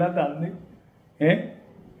വിളമ്പി എല്ലാം തന്ന്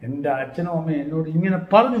എൻ്റെ അച്ഛനും അമ്മയും എന്നോട് ഇങ്ങനെ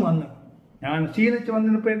പറഞ്ഞു വന്ന് ഞാൻ ക്ഷീണിച്ച്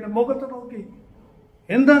വന്നപ്പോൾ എൻ്റെ മുഖത്ത് നോക്കി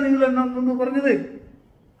എന്താ നിങ്ങൾ എന്നൊന്ന് പറഞ്ഞത്?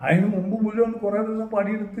 അതിന് മുമ്പ് മുഴുവൻ കുറേ ദിവസം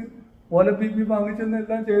പണിയെടുത്ത് ഓലപ്പിപ്പി വാങ്ങിച്ചെന്ന്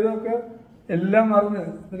എല്ലാം ചെയ്തൊക്കെ എല്ലാം മറന്ന്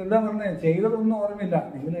എന്താ പറഞ്ഞേ? ചെയ്തതൊന്നും ഓർമ്മയില്ല.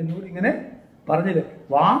 നിങ്ങൾ എന്നോട് ഇങ്ങനെ പറഞ്ഞില്ലേ?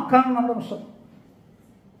 വാക്കാണ് നമ്മുടെ പ്രശ്നം.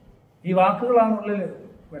 ഈ വാക്കുകളാണ് ഉള്ളിൽ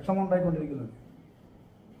വിഷമം ഉണ്ടായിക്കൊണ്ടിരിക്കുന്നത്.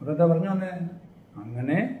 അതെന്താ പറഞ്ഞു വന്നേ?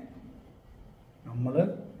 അങ്ങനെ നമ്മൾ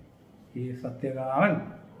ഈ സത്യകാമൻ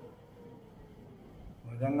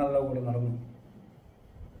മൃഗങ്ങളുടെ കൂടെ നടന്നു.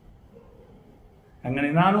 അങ്ങനെ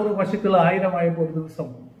 400 പശുക്കൾ 1000 ഒരു ദിവസം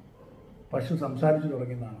പശു സംസാരിച്ചു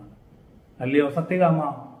തുടങ്ങിയതാണ്. അല്ലയോ സത്യകാമ,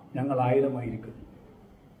 ഞങ്ങൾ 1000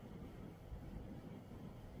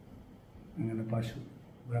 അങ്ങനെ പശു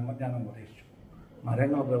ബ്രഹ്മജ്ഞാനം ഉപദേശിച്ചു,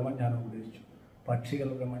 മരങ്ങൾ ബ്രഹ്മജ്ഞാനം ഉപദേശിച്ചു, പക്ഷികൾ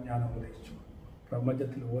ബ്രഹ്മജ്ഞാനം ഉപദേശിച്ചു.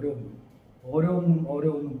 പ്രപഞ്ചത്തിൽ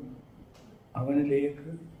ഓരോന്നും അവനിലേക്ക്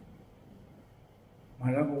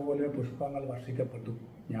മഴ പോലെ പുഷ്പങ്ങൾ വർഷിക്കപ്പെട്ടു.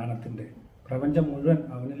 ജ്ഞാനത്തിൻ്റെ പ്രപഞ്ചം മുഴുവൻ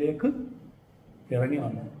അവനിലേക്ക് ഇറങ്ങി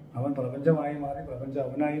വന്നു. അവൻ പ്രപഞ്ചമായി മാറി, പ്രപഞ്ചം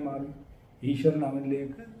അവനായി മാറി. ഈശ്വരൻ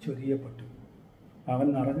അവനിലേക്ക് ചൊരിയപ്പെട്ടു. അവൻ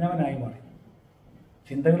നിറഞ്ഞവനായി മാറി.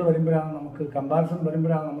 ചിന്തകൾ വരുമ്പോഴാണ് നമുക്ക് കമ്പാരിസൺ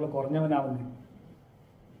വരുമ്പോഴാണ് നമ്മൾ കുറഞ്ഞവനാവുന്നത്.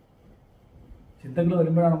 ചിന്തകൾ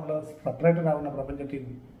വരുമ്പോഴാണ് നമ്മൾ സെപ്പറേറ്റഡ് ആവുന്ന പ്രപഞ്ചത്തിൽ.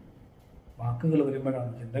 വാക്കുകൾ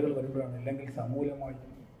വരുമ്പോഴാണ്, ചിന്തകൾ വരുമ്പോഴാണ്. ഇല്ലെങ്കിൽ സമൂലമായി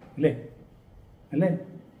അല്ലേ?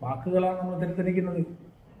 വാക്കുകളാണ് നമ്മൾ തിരിച്ചറിയിക്കുന്നത്.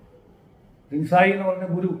 റിൻസായി എന്ന് പറഞ്ഞ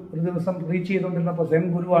ഗുരു ഒരു ദിവസം റീച്ച് ചെയ്തുകൊണ്ടിരുന്നപ്പോൾ സെൻ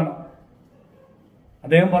ഗുരുവാണ്.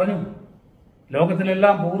 അദ്ദേഹം പറഞ്ഞു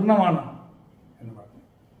ലോകത്തിലെല്ലാം പൂർണ്ണമാണ് എന്ന് പറഞ്ഞു.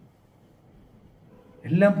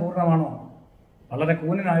 എല്ലാം പൂർണ്ണമാണോ? വളരെ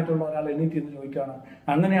കൂനനായിട്ടുള്ള ഒരാൾ എണീറ്റ് എന്ന് ചോദിക്കുകയാണ്.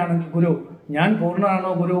 അങ്ങനെയാണെങ്കിൽ ഗുരു, ഞാൻ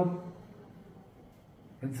പൂർണ്ണനാണോ ഗുരു?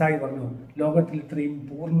 റിൻസായി പറഞ്ഞു, ലോകത്തിൽ ഇത്രയും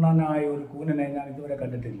പൂർണ്ണനായ ഒരു കൂനനെ ഞാൻ ഇതുവരെ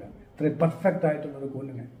കണ്ടിട്ടില്ല. ഇത്രയും പെർഫെക്റ്റ് ആയിട്ടുള്ള ഒരു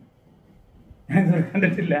കൂനനെ ഞാൻ ഇതുവരെ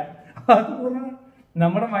കണ്ടിട്ടില്ല. അത് പൂർണ്ണ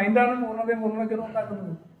നമ്മുടെ മൈൻഡാണ് പൂർണ്ണതയും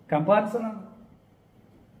ഉണ്ടാക്കുന്നത്. കമ്പാരിസണാണ്.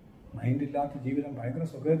 മൈൻഡില്ലാത്ത ജീവിതം ഭയങ്കര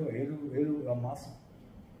സുഖകരം. ഏഴു മാസം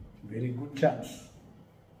വെരി ഗുഡ് ചാൻസ്.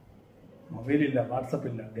 മൊബൈലില്ല,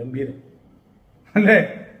 വാട്സപ്പില്ല, ഗംഭീരം അല്ലേ?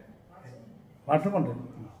 വാട്സപ്പ് ഉണ്ട്,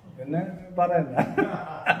 പിന്നെ പറയണ്ട.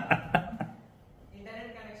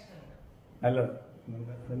 നല്ലത്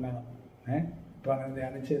പിന്നെ ഇപ്പം അങ്ങനെ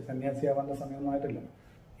ധ്യാനിച്ച് സന്യാസിയാവേണ്ട സമയമൊന്നും ആയിട്ടില്ല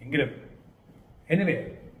എങ്കിലും എനിവേ.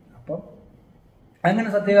 അപ്പം അങ്ങനെ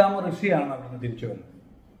സത്യകാമ ഋഷിയാണ് അവിടുന്ന് തിരിച്ചു വരുന്നത്.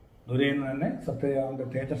 ദൂരയിൽ നിന്ന് തന്നെ സത്യകാമന്റെ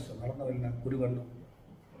തേജസ് നടന്നു വരുന്ന ഗുരു കണ്ടു.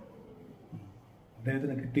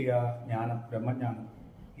 അദ്ദേഹത്തിന് കിട്ടിയ ജ്ഞാനം, ബ്രഹ്മജ്ഞാനം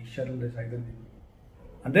ഈശ്വരൻ്റെ ചൈതന്യം.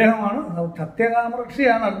 അദ്ദേഹമാണ് സത്യകാമ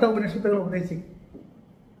ഋഷിയാണ് അടുത്ത ഉപനിഷത്തുകൾ ഉപദേശിക്കുന്നത്.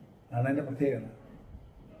 അതാണ് എൻ്റെ പ്രത്യേകത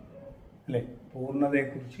അല്ലേ.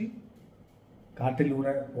 പൂർണ്ണതയെക്കുറിച്ച്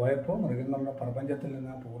കാട്ടിലൂടെ പോയപ്പോൾ മൃഗങ്ങളുടെ പ്രപഞ്ചത്തിൽ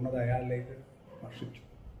നിന്ന് ആ പൂർണ്ണത അയാളിലേക്ക് വർഷിച്ചു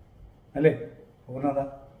അല്ലേ. പൂർണ്ണത,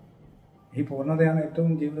 ഈ പൂർണ്ണതയാണ്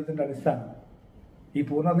ഏറ്റവും ജീവിതത്തിൻ്റെ അടിസ്ഥാനം. ഈ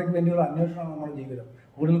പൂർണ്ണതയ്ക്ക് വേണ്ടിയുള്ള അന്വേഷണമാണ് നമ്മുടെ ജീവിതം.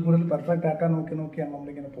 കൂടുതൽ പെർഫെക്റ്റ് ആക്കാൻ നോക്കിയാണ്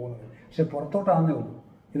നമ്മളിങ്ങനെ പോകുന്നത്. പക്ഷെ പുറത്തോട്ടാണേ ഉള്ളൂ.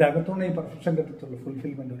 ഇതകത്തുകൊണ്ട് ഈ പെർഫെക്ഷൻ കിട്ടത്തുള്ളൂ,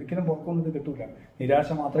 ഫുൾഫിൽമെൻറ്റ്. ഒരിക്കലും പുറത്തുകൊണ്ട് ഇത് കിട്ടൂല, നിരാശ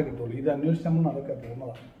മാത്രമേ കിട്ടുള്ളൂ. ഇത് അന്വേഷിച്ച് നമ്മൾ നടക്കുക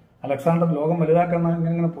പൂർണ്ണത. അലക്സാണ്ടർ ലോകം വലുതാക്കാൻ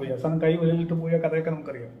ഇങ്ങനെ പോയി അവസാനം കൈ വലിയിട്ട് പോയ കഥയൊക്കെ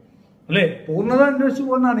നമുക്കറിയാം അല്ലേ. പൂർണ്ണത അന്വേഷിച്ച്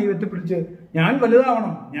പോകുന്നതാണ് ഈ വെട്ടിപ്പിടിച്ച് ഞാൻ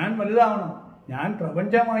വലുതാവണം, ഞാൻ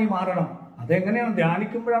പ്രപഞ്ചമായി മാറണം. അതെങ്ങനെയാണ്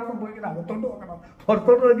ധ്യാനിക്കുമ്പോഴാണ് സംഭവിക്കുന്നത്. അകത്തോട്ട് നോക്കണം,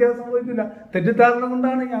 പുറത്തോട്ട് നോക്കിയാൽ സംഭവിക്കില്ല. തെറ്റിദ്ധാരണ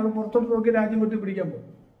കൊണ്ടാണ് അത് പുറത്തോട്ട് നോക്കി രാജ്യം വെട്ടിപ്പിടിക്കാൻ പോകും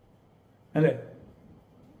അല്ലേ.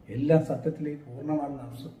 എല്ലാം സത്യത്തിലേക്ക്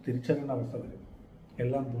പൂർണ്ണമാണെന്ന് തിരിച്ചറിയേണ്ട അവസ്ഥ വരും.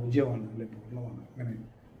 എല്ലാം പൂജ്യമാണ് അല്ലെ, പൂർണ്ണമാണ്. അങ്ങനെ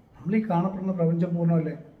നമ്മൾ ഈ കാണപ്പെടുന്ന പ്രപഞ്ചം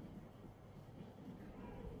പൂർണ്ണമല്ലേ.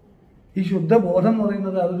 ഈ ശുദ്ധബോധം എന്ന്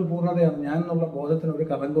പറയുന്നത് അതൊരു പൂർണ്ണതയാണ്. ഞാൻ എന്നുള്ള ബോധത്തിന് ഒരു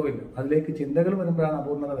കളങ്കവുമില്ല. അതിലേക്ക് ചിന്തകൾ വരുമ്പോഴാണ്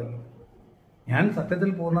അപൂർണത വരുന്നത്. ഞാൻ സത്യത്തിൽ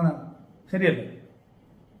പൂർണ്ണനാണ്, ശരിയല്ലേ.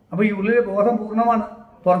 അപ്പൊ ഈ ഉള്ളിലെ ബോധം പൂർണ്ണമാണ്,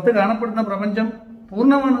 പുറത്ത് കാണപ്പെടുന്ന പ്രപഞ്ചം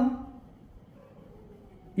പൂർണ്ണമാണ്.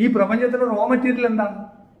 ഈ പ്രപഞ്ചത്തിന്റെ റോ മെറ്റീരിയൽ എന്താണ്?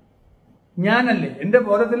 ഞാനല്ലേ. എൻ്റെ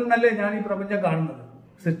ബോധത്തിൽ നിന്നല്ലേ ഞാൻ ഈ പ്രപഞ്ചം കാണുന്നത്,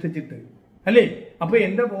 സൃഷ്ടിച്ചിട്ട് അല്ലേ. അപ്പൊ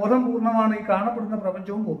എൻ്റെ ബോധം പൂർണ്ണമാണ്, ഈ കാണപ്പെടുന്ന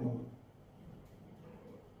പ്രപഞ്ചവും പൂർണ്ണമാണ്.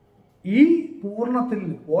 ഈ പൂർണ്ണത്തിൽ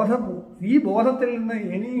ഈ ബോധത്തിൽ നിന്ന്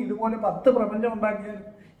ഇനി ഇതുപോലെ 10 പ്രപഞ്ചം ഉണ്ടാക്കിയാൽ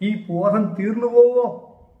ഈ ബോധം തീർന്നു പോവോ?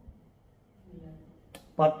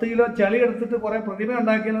 10 കിലോ ചളി എടുത്തിട്ട് കുറെ പ്രതിമ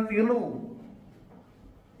ഉണ്ടാക്കിയാൽ അത് തീർന്നു പോകും.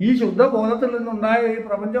 ഈ ശുദ്ധബോധത്തിൽ നിന്നുണ്ടായ ഈ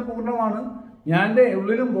പ്രപഞ്ചം പൂർണ്ണമാണ്. ഞാൻ്റെ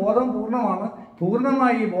ഉള്ളിലും ബോധം പൂർണ്ണമാണ്.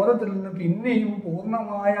 പൂർണ്ണമായ ഈ ബോധത്തിൽ നിന്ന് പിന്നെയും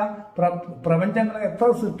പൂർണ്ണമായ പ്രപഞ്ചങ്ങളെ എത്ര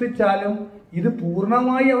സൃഷ്ടിച്ചാലും ഇത്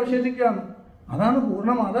പൂർണ്ണമായി അവശേഷിക്കുകയാണ്. അതാണ്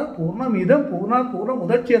പൂർണ്ണമാത പൂർണ്ണമിതം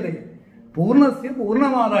പൂർണ്ണമുദച്യത പൂർണ്ണസ്യ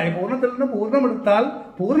പൂർണ്ണമാതായ. പൂർണ്ണത്തിൽ നിന്ന് പൂർണ്ണമെടുത്താൽ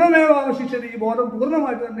പൂർണ്ണമേവ അവശേഷിച്ചത്. ഈ ബോധം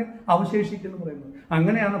പൂർണ്ണമായിട്ട് തന്നെ അവശേഷിക്കുന്നു പറയുന്നത്.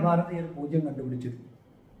 അങ്ങനെയാണ് ഭാരതീയർ പൂജ്യം കണ്ടുപിടിച്ചത്.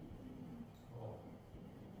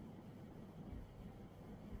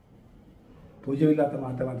 പൂജ്യമില്ലാത്ത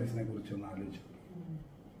മാത്തമാറ്റിക്സിനെ കുറിച്ച് ഒന്ന് ആലോചിച്ചു.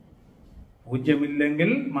 പൂജ്യമില്ലെങ്കിൽ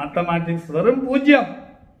മാത്തമാറ്റിക്സ് വെറും പൂജ്യം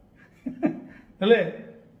അല്ലേ.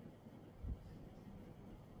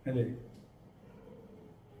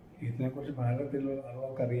 ഇതിനെക്കുറിച്ച് ഭാരതത്തിലുള്ള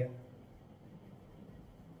ആളുകൾക്കറിയാം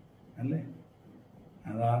അല്ലേ.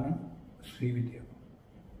 അതാണ് ശ്രീവിദ്യ.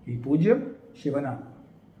 ഈ പൂജ്യം ശിവനാണ്,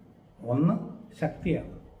 1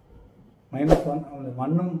 ശക്തിയാണ്. -1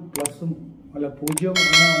 +1 അല്ല 0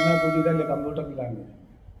 1 0 ഇതല്ലേ കമ്പ്യൂട്ടറിൽ ലാംഗ്വേജ്,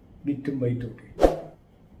 ബിറ്റും ബൈറ്റും ഒക്കെ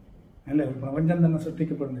അല്ലേ. പ്രപഞ്ചം തന്നെ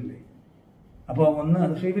സൃഷ്ടിക്കപ്പെടുന്നില്ലേ. അപ്പോൾ 1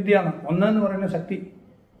 അത് ശ്രീവിദ്യയാണ്. 1 എന്ന് പറയുന്ന ശക്തി,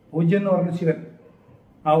 0 എന്ന് പറയുന്ന ശിവൻ.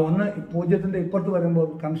 ആ 1 പൂജ്യത്തിൻ്റെ ഇപ്പുറത്ത് വരുമ്പോൾ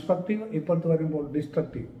കൺസ്ട്രക്റ്റീവ്, ഇപ്പുറത്ത് വരുമ്പോൾ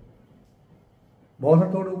ഡിസ്ട്രക്റ്റീവ്.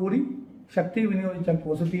 ബോധത്തോടു കൂടി ശക്തി വിനിയോഗിച്ചാൽ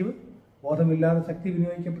പോസിറ്റീവ്, ബോധമില്ലാതെ ശക്തി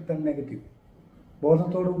വിനിയോഗിക്കപ്പെട്ടാൽ നെഗറ്റീവ്.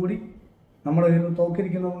 ബോധത്തോടു കൂടി നമ്മുടെ കയ്യിൽ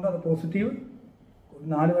തോക്കിരിക്കുന്നതുകൊണ്ട് അത് പോസിറ്റീവ്.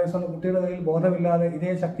 4 വയസ്സുള്ള കുട്ടിയുടെ കയ്യിൽ ബോധമില്ലാതെ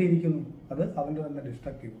ഇതേ ശക്തി ഇരിക്കുന്നു, അത് അവൻ്റെ തന്നെ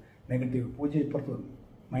ഡിസ്ട്രക്റ്റീവ്, നെഗറ്റീവ്. 0 ഇപ്പുറത്ത് വന്നു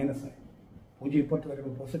മൈനസായി, 0 ഇപ്പുറത്ത്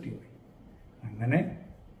വരുമ്പോൾ പോസിറ്റീവായി. അങ്ങനെ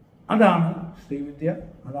അതാണ് ശ്രീവിദ്യ,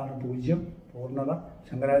 അതാണ് പൂജ്യം, പൂർണ്ണത.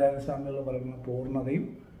 ശങ്കരാചാര്യ സ്വാമികൾ പറയുന്ന പൂർണ്ണതയും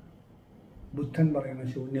ബുദ്ധൻ പറയുന്ന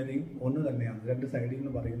ശൂന്യതയും ഒന്ന് തന്നെയാണ്. 2 സൈഡിൽ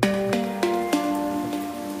നിന്ന് പറയുന്നത്.